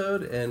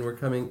episode, and we're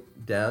coming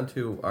down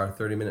to our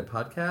 30-minute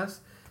podcast.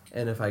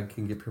 And if I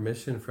can get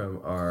permission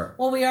from our...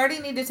 Well, we already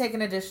need to take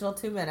an additional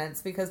 2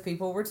 minutes because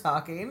people were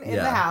talking in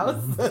the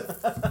house.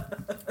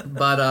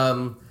 But,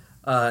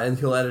 and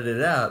he'll edit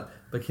it out.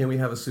 But can we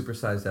have a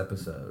supersized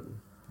episode?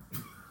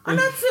 I'm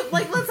not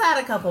let's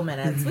add a couple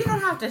minutes. We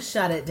don't have to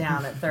shut it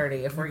down at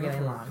 30 if we're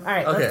getting long. All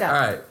right, let's go. All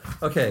right.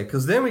 Okay,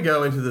 because then we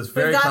go into this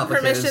very We've gotten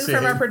complicated permission scene.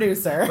 from our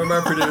producer.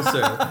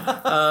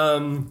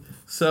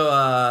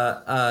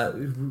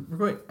 We're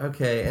going...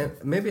 Okay, and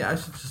maybe I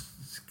should just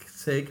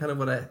say kind of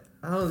what I...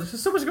 Oh, there's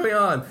just so much going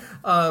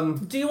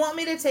on. Do you want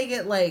me to take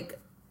it,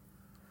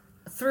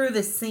 through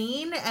the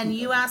scene and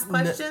you ask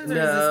questions, or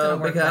is this going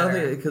to work because I don't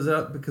better?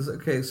 think... Because,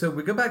 okay, so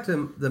we go back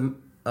to the...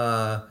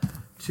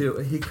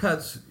 He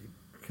cuts...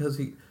 Because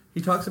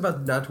he talks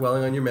about not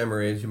dwelling on your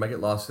memories, you might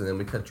get lost in them.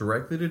 We cut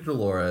directly to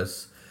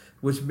Dolores,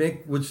 which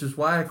is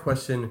why I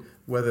question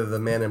whether the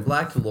Man in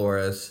Black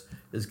Dolores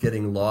is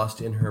getting lost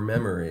in her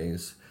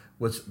memories,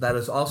 which that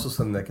is also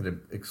something that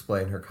could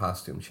explain her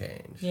costume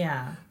change.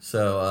 Yeah.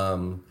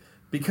 So,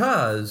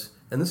 because,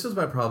 and this is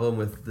my problem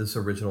with this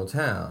original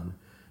town,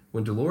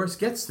 when Dolores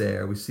gets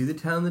there, we see the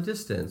town in the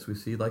distance. We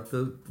see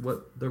the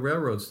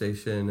railroad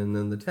station and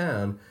then the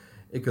town.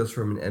 It goes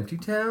from an empty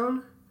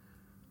town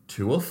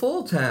to a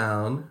full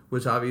town,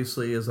 which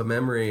obviously is a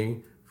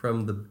memory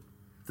from the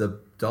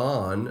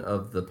dawn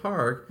of the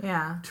park,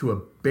 to a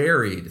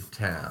buried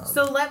town.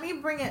 So let me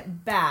bring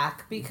it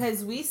back,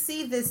 because we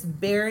see this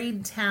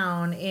buried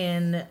town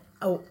in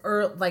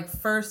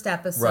first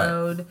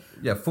episode. Right.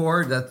 Yeah,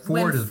 Ford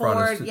has brought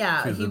us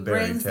to he the buried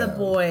brings town. the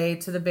boy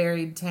to the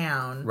buried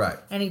town. Right.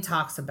 And he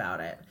talks about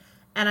it.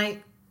 And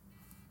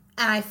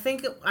I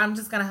think I'm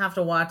just going to have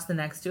to watch the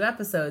next 2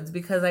 episodes,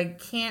 because I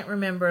can't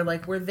remember,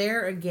 we're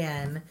there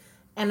again,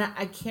 and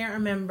I can't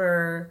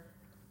remember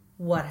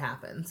what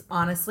happens,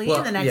 honestly,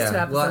 in the next 2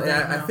 episodes.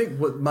 Well, I think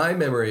what my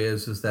memory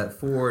is that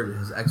Ford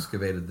has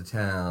excavated the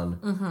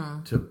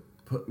town to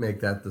make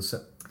that the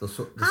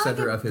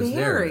center of his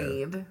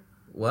narrative.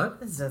 What?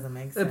 This doesn't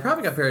make sense. It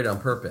probably got buried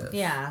on purpose.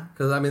 Yeah.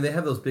 Because, they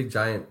have those big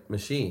giant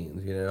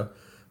machines,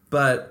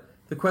 But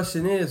the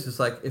question is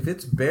if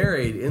it's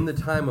buried in the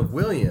time of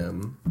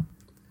William,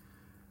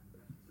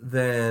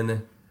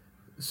 then,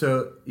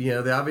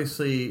 they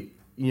obviously,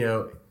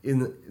 in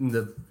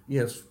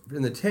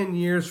the 10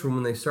 years from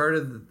when they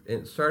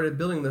started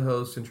building the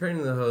host and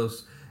training the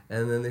hosts,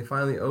 and then they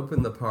finally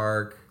opened the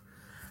park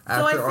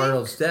after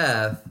Arnold's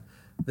death,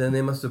 then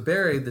they must have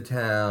buried the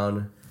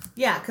town.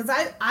 Yeah, because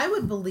I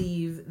would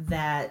believe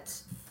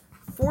that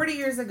 40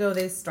 years ago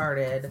they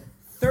started,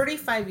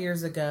 35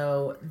 years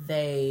ago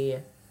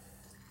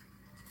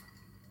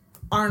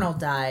Arnold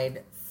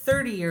died,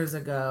 30 years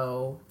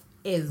ago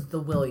is the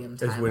William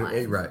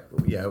timeline. Right.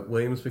 Yeah,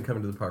 William's been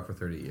coming to the park for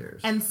 30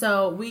 years. And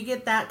so we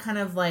get that kind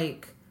of I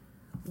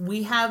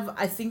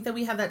think that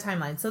we have that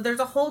timeline. So there's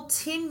a whole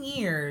 10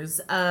 years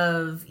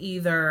of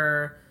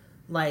either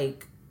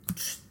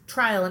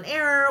trial and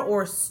error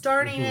or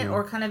starting it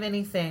or kind of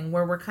anything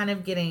where we're kind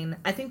of getting,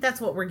 I think that's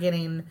what we're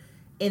getting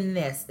in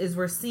this, is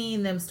we're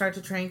seeing them start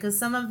to train, because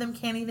some of them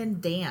can't even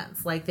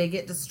dance. They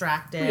get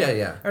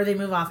distracted or they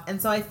move off.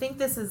 And so I think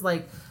this is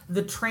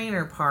the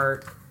trainer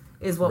part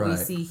is what we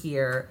see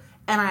here.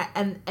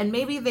 And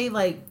maybe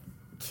they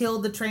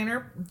killed the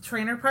trainer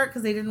part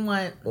because they didn't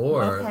want...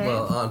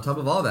 Well, on top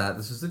of all that,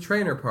 this is the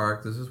trainer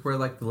park. This is where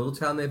the little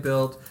town they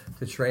built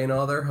to train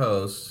all their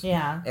hosts.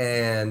 Yeah.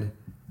 And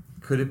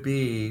could it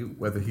be,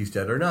 whether he's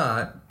dead or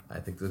not, I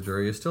think the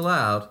jury is still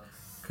out,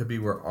 could be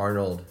where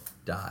Arnold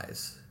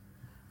dies.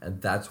 And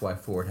that's why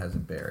Ford has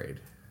it buried.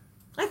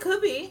 It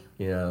could be.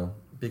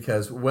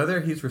 Because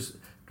whether he's...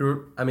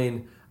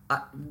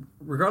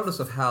 regardless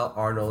of how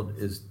Arnold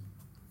is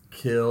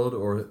killed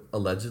or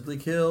allegedly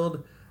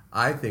killed,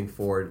 I think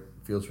Ford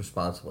feels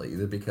responsible,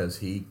 either because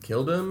he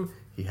killed him,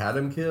 he had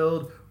him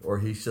killed, or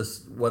he's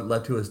just what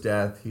led to his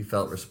death he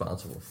felt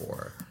responsible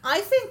for.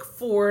 I think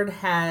Ford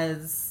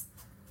has...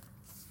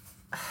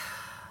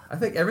 I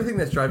think everything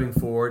that's driving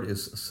Ford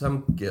is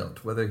some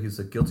guilt, whether he's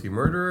a guilty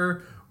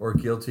murderer or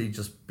guilty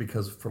just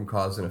because from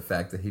cause and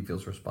effect that he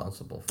feels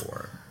responsible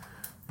for.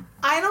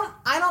 I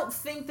don't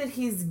think that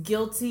he's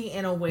guilty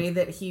in a way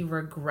that he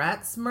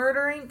regrets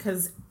murdering,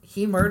 because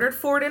he murdered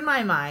Ford in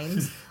my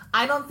mind.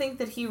 I don't think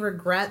that he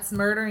regrets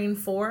murdering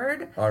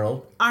Ford.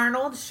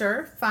 Arnold,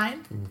 sure,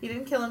 fine. He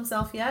didn't kill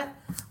himself yet.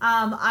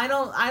 I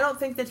don't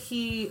think that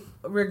he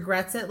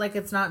regrets it,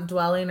 it's not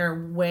dwelling or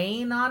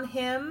weighing on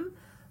him.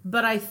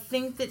 But I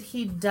think that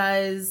he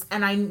does,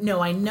 and I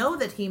know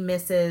that he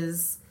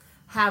misses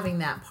having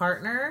that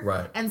partner.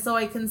 Right. And so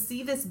I can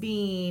see this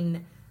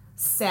being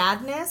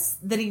sadness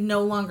that he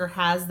no longer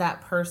has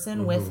that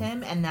person with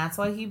him, and that's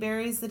why he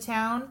buries the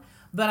town.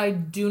 But I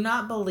do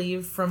not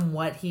believe from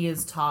what he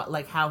is taught,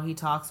 how he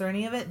talks or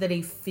any of it, that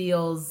he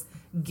feels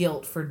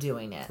guilt for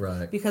doing it.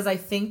 Right. Because I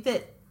think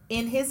that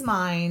in his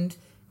mind,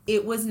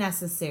 it was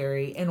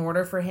necessary in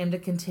order for him to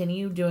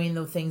continue doing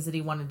the things that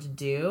he wanted to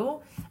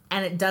do,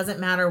 and it doesn't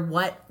matter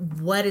what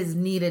is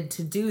needed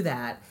to do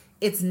that.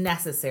 It's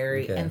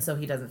necessary, and so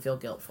he doesn't feel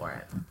guilt for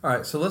it. All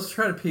right, so let's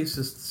try to piece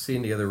this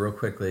scene together real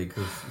quickly,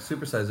 because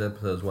supersized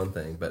episode is one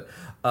thing. But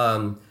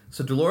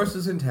so Dolores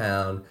is in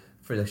town.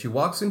 She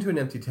walks into an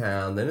empty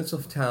town. Then it's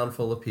a town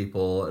full of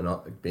people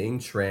and being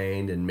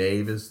trained, and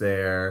Maeve is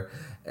there,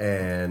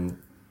 and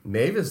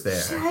Maeve is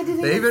there.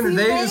 They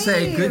even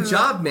say, "Good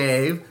job,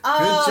 Maeve.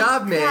 Oh, Good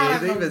job, Maeve."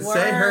 God, They even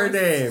say her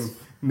name.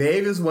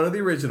 Maeve is one of the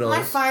originals. Am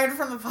I fired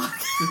from the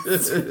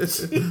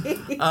podcast?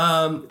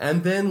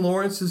 And then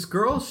Lawrence's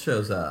girl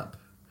shows up.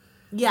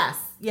 Yes.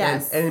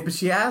 But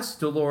she asked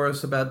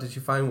Dolores about, did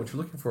you find what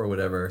you're looking for or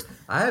whatever.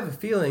 I have a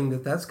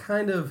feeling that's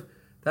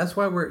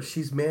why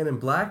she's Man in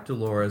Black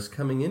Dolores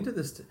coming into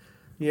this,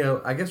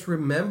 I guess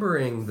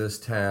remembering this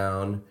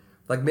town.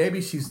 Like maybe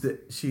at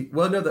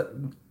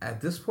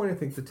this point I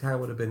think the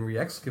town would have been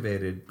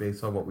re-excavated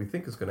based on what we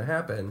think is going to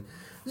happen.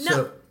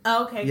 No.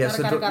 Okay. Yeah.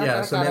 Got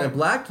it. So Man in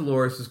Black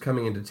Dolores is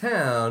coming into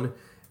town,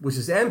 which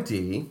is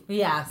empty.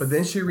 Yes. But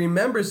then she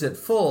remembers it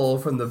full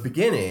from the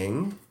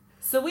beginning.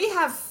 So we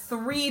have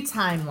 3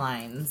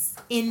 timelines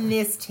in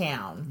this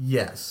town.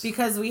 Yes.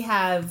 Because we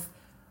have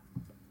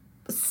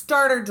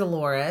Starter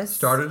Dolores.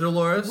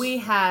 We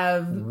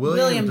have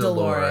William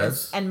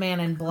Dolores and Man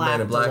in Black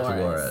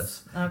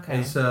Dolores. Okay.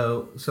 And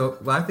so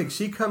I think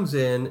she comes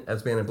in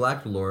as Man in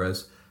Black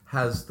Dolores,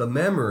 has the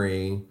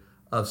memory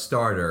of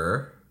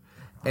Starter,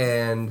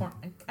 and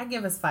I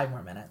give us 5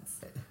 more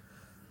minutes.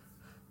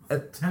 A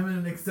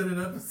 10-minute extended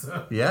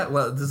episode. Yeah,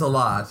 well, there's a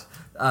lot.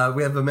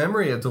 We have a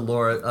memory of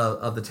Dolores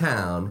of the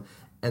town,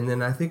 and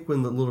then I think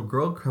when the little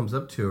girl comes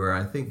up to her,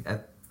 I think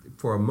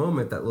for a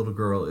moment that little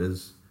girl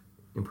is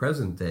in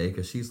present day,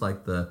 because she's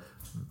like the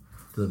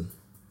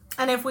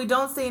and if we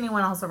don't see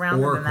anyone else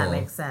around her, then that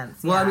makes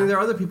sense. Well, I mean, there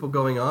are other people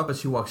going on, but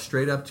she walks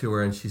straight up to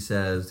her and she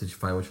says, "Did you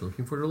find what you're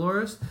looking for,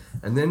 Dolores?"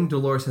 And then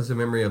Dolores has a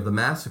memory of the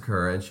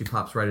massacre, and she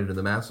pops right into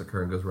the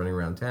massacre and goes running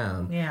around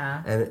town.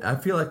 Yeah. And I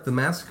feel like the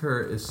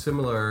massacre is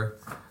similar.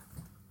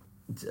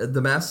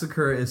 The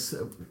massacre is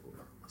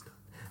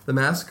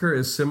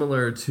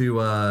similar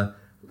to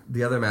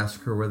the other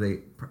massacre where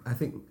I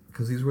think,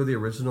 because these were the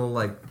original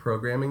like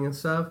programming and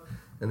stuff,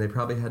 and they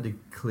probably had to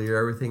clear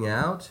everything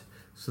out.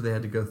 So they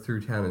had to go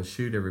through town and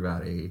shoot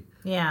everybody.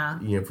 Yeah.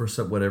 For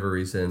whatever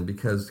reason,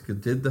 because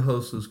did the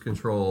host lose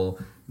control?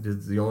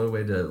 The only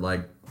way to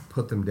like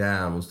put them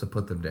down was to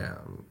put them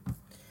down.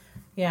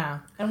 Yeah,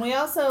 and we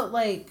also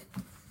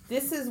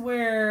this is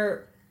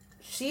where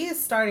she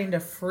is starting to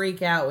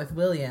freak out with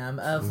William.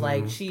 Of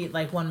she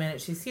 1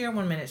 minute she's here,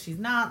 1 minute she's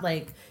not.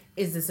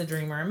 Is this a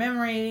dream or a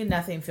memory?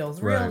 Nothing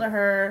feels real to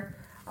her.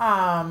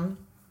 And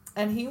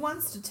he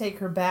wants to take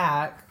her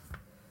back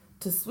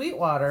to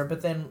Sweetwater,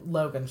 but then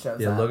Logan shows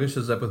up. Yeah, Logan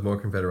shows up with more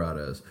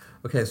Confederados.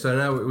 Okay, so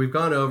now we've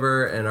gone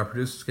over, and our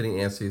producer's getting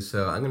antsy,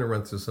 so I'm going to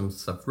run through some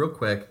stuff real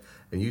quick,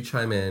 and you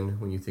chime in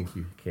when you think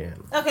you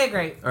can. Okay,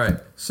 great. All right,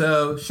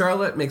 so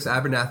Charlotte makes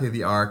Abernathy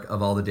the arc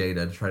of all the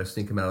data to try to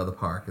sneak him out of the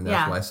park, and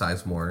that's why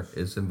Sizemore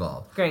is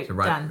involved. Great, so,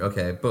 done.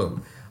 Okay,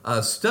 boom.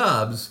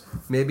 Stubbs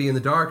may be in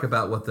the dark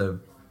about what the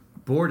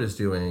board is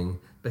doing,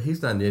 but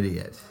he's not an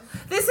idiot.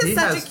 This is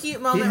such a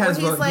cute moment when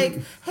he's like,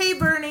 "Hey,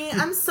 Bernie,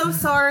 I'm so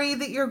sorry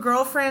that your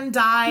girlfriend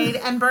died,"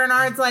 and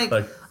Bernard's like,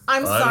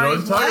 "I'm sorry, I don't know what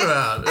you're talking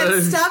about."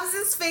 And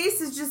Stubbs'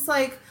 face is just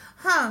like,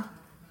 "Huh."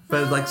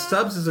 But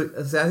Stubbs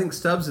I think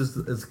Stubbs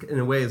is in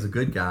a way is a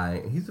good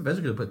guy. He's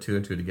eventually going to put 2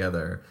 and 2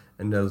 together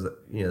and knows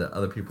that that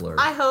other people are.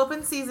 I hope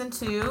in season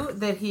 2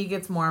 that he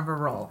gets more of a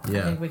role. Yeah.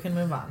 I think we can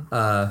move on.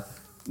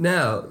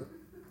 Now,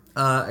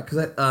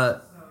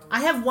 because I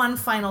have one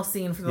final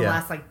scene for the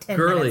last 10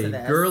 minutes of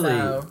this.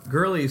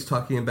 Gurley's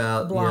talking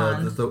about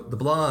Blonde. the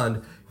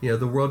blonde.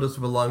 The world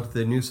doesn't belong to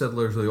the new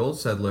settlers or the old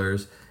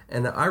settlers.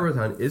 And I wrote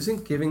down,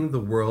 isn't giving the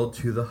world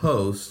to the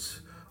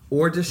hosts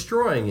or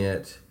destroying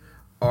it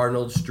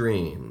Arnold's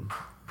dream?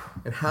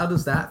 And how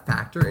does that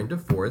factor into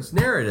Ford's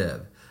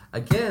narrative?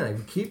 Again, I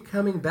keep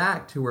coming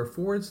back to where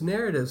Ford's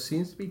narrative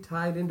seems to be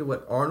tied into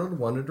what Arnold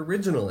wanted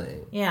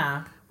originally.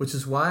 Yeah. Which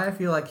is why I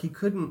feel like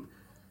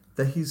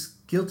that he's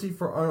guilty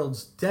for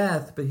Arnold's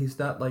death, but he's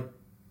not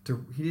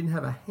he didn't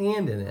have a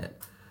hand in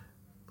it.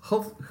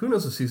 Who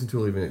knows if season 2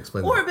 will even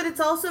explain that. But it's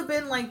also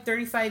been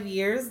 35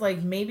 years.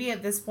 Maybe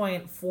at this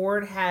point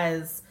Ford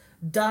has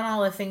done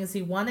all the things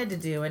he wanted to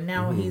do, and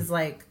now he's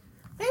like,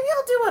 maybe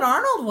I'll do what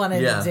Arnold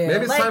wanted to do.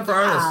 Maybe it's time for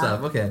Arnold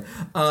stuff. Okay.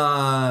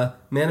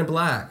 Man in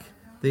Black.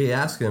 They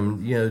ask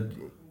him,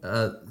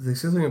 they say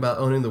something about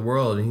owning the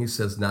world, and he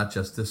says, not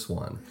just this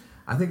one.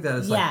 I think that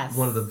is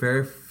one of the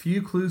very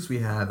few clues we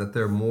have that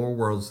there are more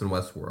worlds than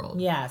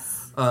Westworld.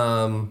 Yes.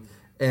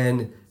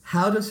 And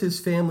how does his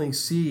family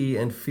see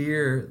and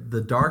fear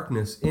the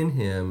darkness in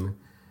him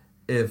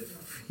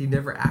if he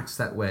never acts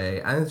that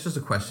way? And it's just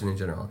a question in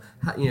general.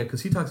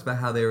 Because he talks about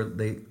how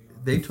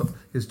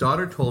his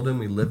daughter told him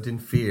we lived in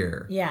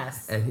fear.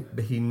 Yes.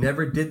 But he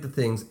never did the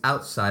things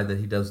outside that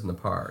he does in the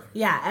park.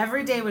 Yeah,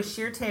 every day was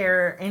sheer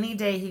terror. Any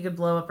day he could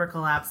blow up or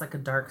collapse like a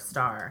dark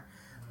star.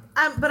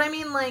 But I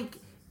mean, like,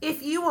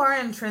 if you are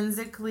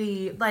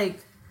intrinsically,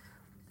 like,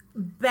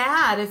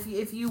 bad,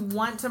 if you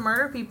want to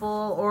murder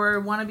people or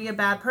want to be a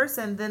bad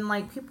person, then,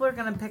 like, people are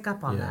going to pick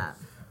up on that.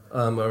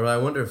 Or I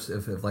wonder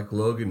if like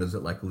Logan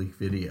doesn't like leak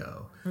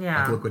video.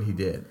 Yeah. Like, look what he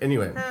did.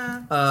 Anyway.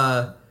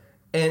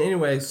 And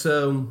anyway,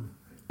 so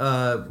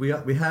we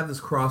have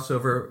this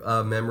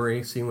crossover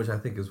memory scene, which I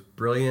think is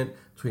brilliant,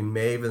 between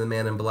Maeve and the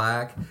Man in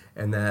Black,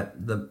 and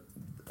that the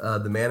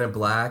Man in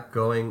Black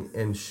going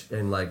and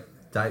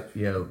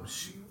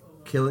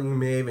killing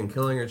Maeve and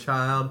killing her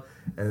child,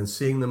 and then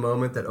seeing the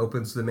moment that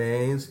opens the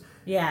maze.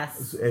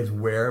 Yes. Is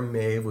where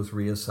Maeve was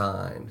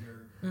reassigned.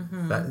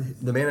 Mm-hmm.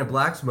 The Man in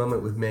Black's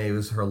moment with Maeve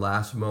is her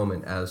last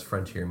moment as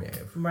Frontier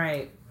Maeve.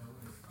 Right.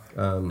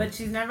 But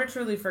she's never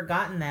truly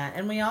forgotten that.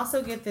 And we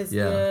also get this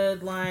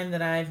good line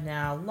that I've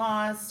now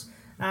lost.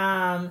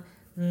 No,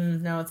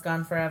 it's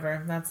gone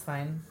forever. That's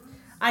fine.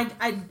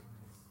 I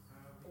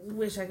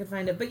wish I could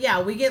find it. But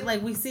yeah,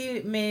 we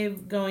see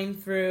Maeve going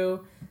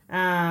through,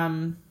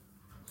 and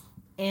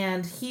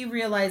he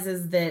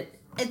realizes that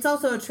it's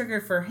also a trigger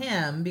for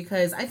him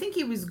because I think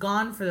he was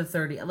gone for the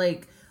 30.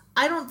 Like,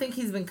 I don't think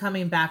he's been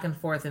coming back and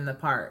forth in the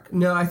park.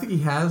 No, I think he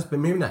has, but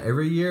maybe not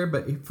every year.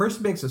 But he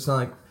first makes it sound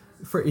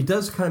like, it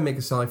does kind of make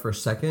it sound like for a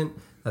second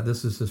that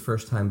this is his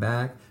first time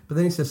back. But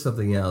then he says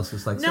something else.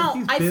 It's like,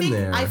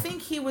 I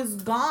think he was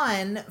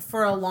gone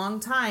for a long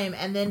time,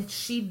 and then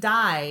she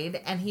died,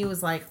 and he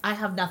was like, I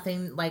have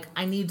nothing, like,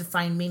 I need to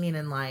find meaning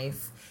in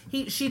life.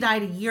 She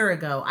died a year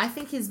ago. I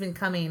think he's been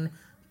coming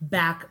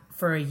back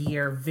for a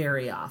year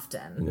very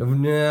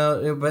often.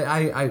 No, but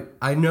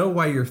I know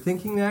why you're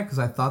thinking that, because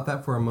I thought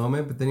that for a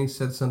moment, but then he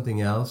said something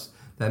else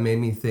that made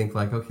me think,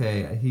 like,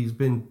 okay, he's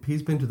been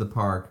to the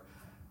park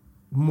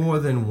more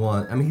than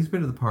once. I mean, he's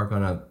been to the park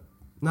on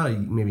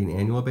maybe an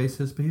annual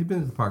basis, but he's been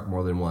to the park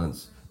more than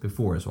once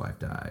before his wife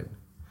died.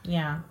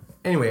 Yeah.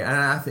 Anyway,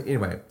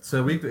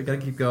 so we got to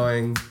keep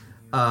going.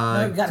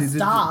 No, you gotta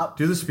stop.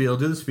 Do the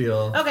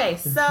spiel. Okay,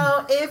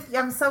 so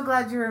I'm so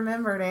glad you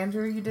remembered,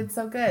 Andrew. You did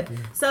so good.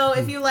 So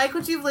if you like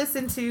what you've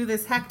listened to,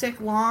 this hectic,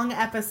 long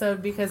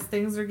episode, because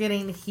things are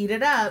getting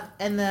heated up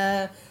in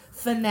the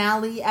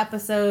finale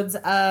episodes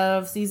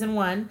of season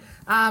 1.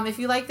 If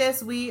you like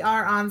this, we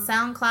are on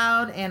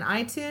SoundCloud and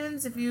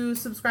iTunes. If you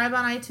subscribe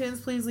on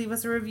iTunes, please leave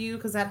us a review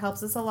because that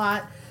helps us a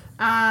lot.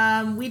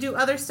 We do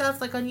other stuff,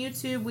 like on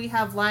YouTube. We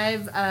have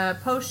live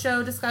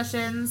post-show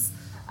discussions.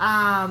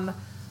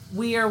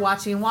 We are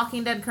watching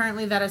Walking Dead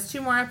currently. That has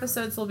 2 more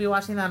episodes. We'll be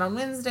watching that on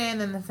Wednesday, and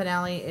then the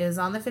finale is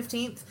on the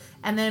 15th.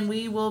 And then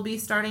we will be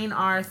starting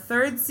our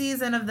 3rd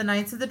season of the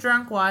Knights of the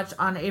Drunk Watch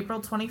on April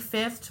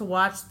 25th to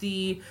watch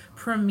the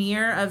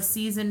premiere of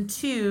season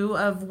 2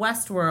 of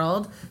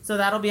Westworld. So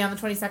that'll be on the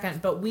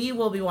 22nd. But we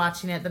will be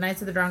watching it, the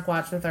Knights of the Drunk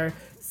Watch, with our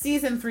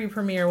season 3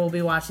 premiere. We'll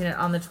be watching it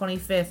on the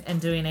 25th and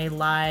doing a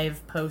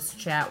live post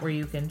chat where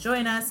you can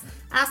join us,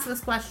 ask us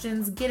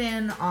questions, get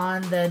in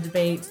on the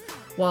debate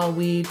while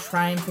we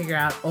try and figure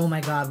out, oh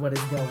my God, what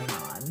is going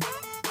on.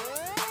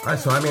 All right,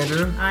 so I'm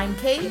Andrew. I'm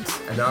Kate.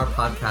 And our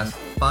podcast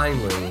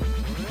finally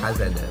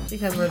has ended.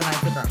 Because we're the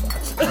Knights of the Drunk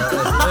Watch.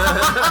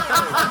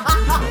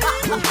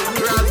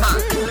 We're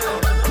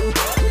on time.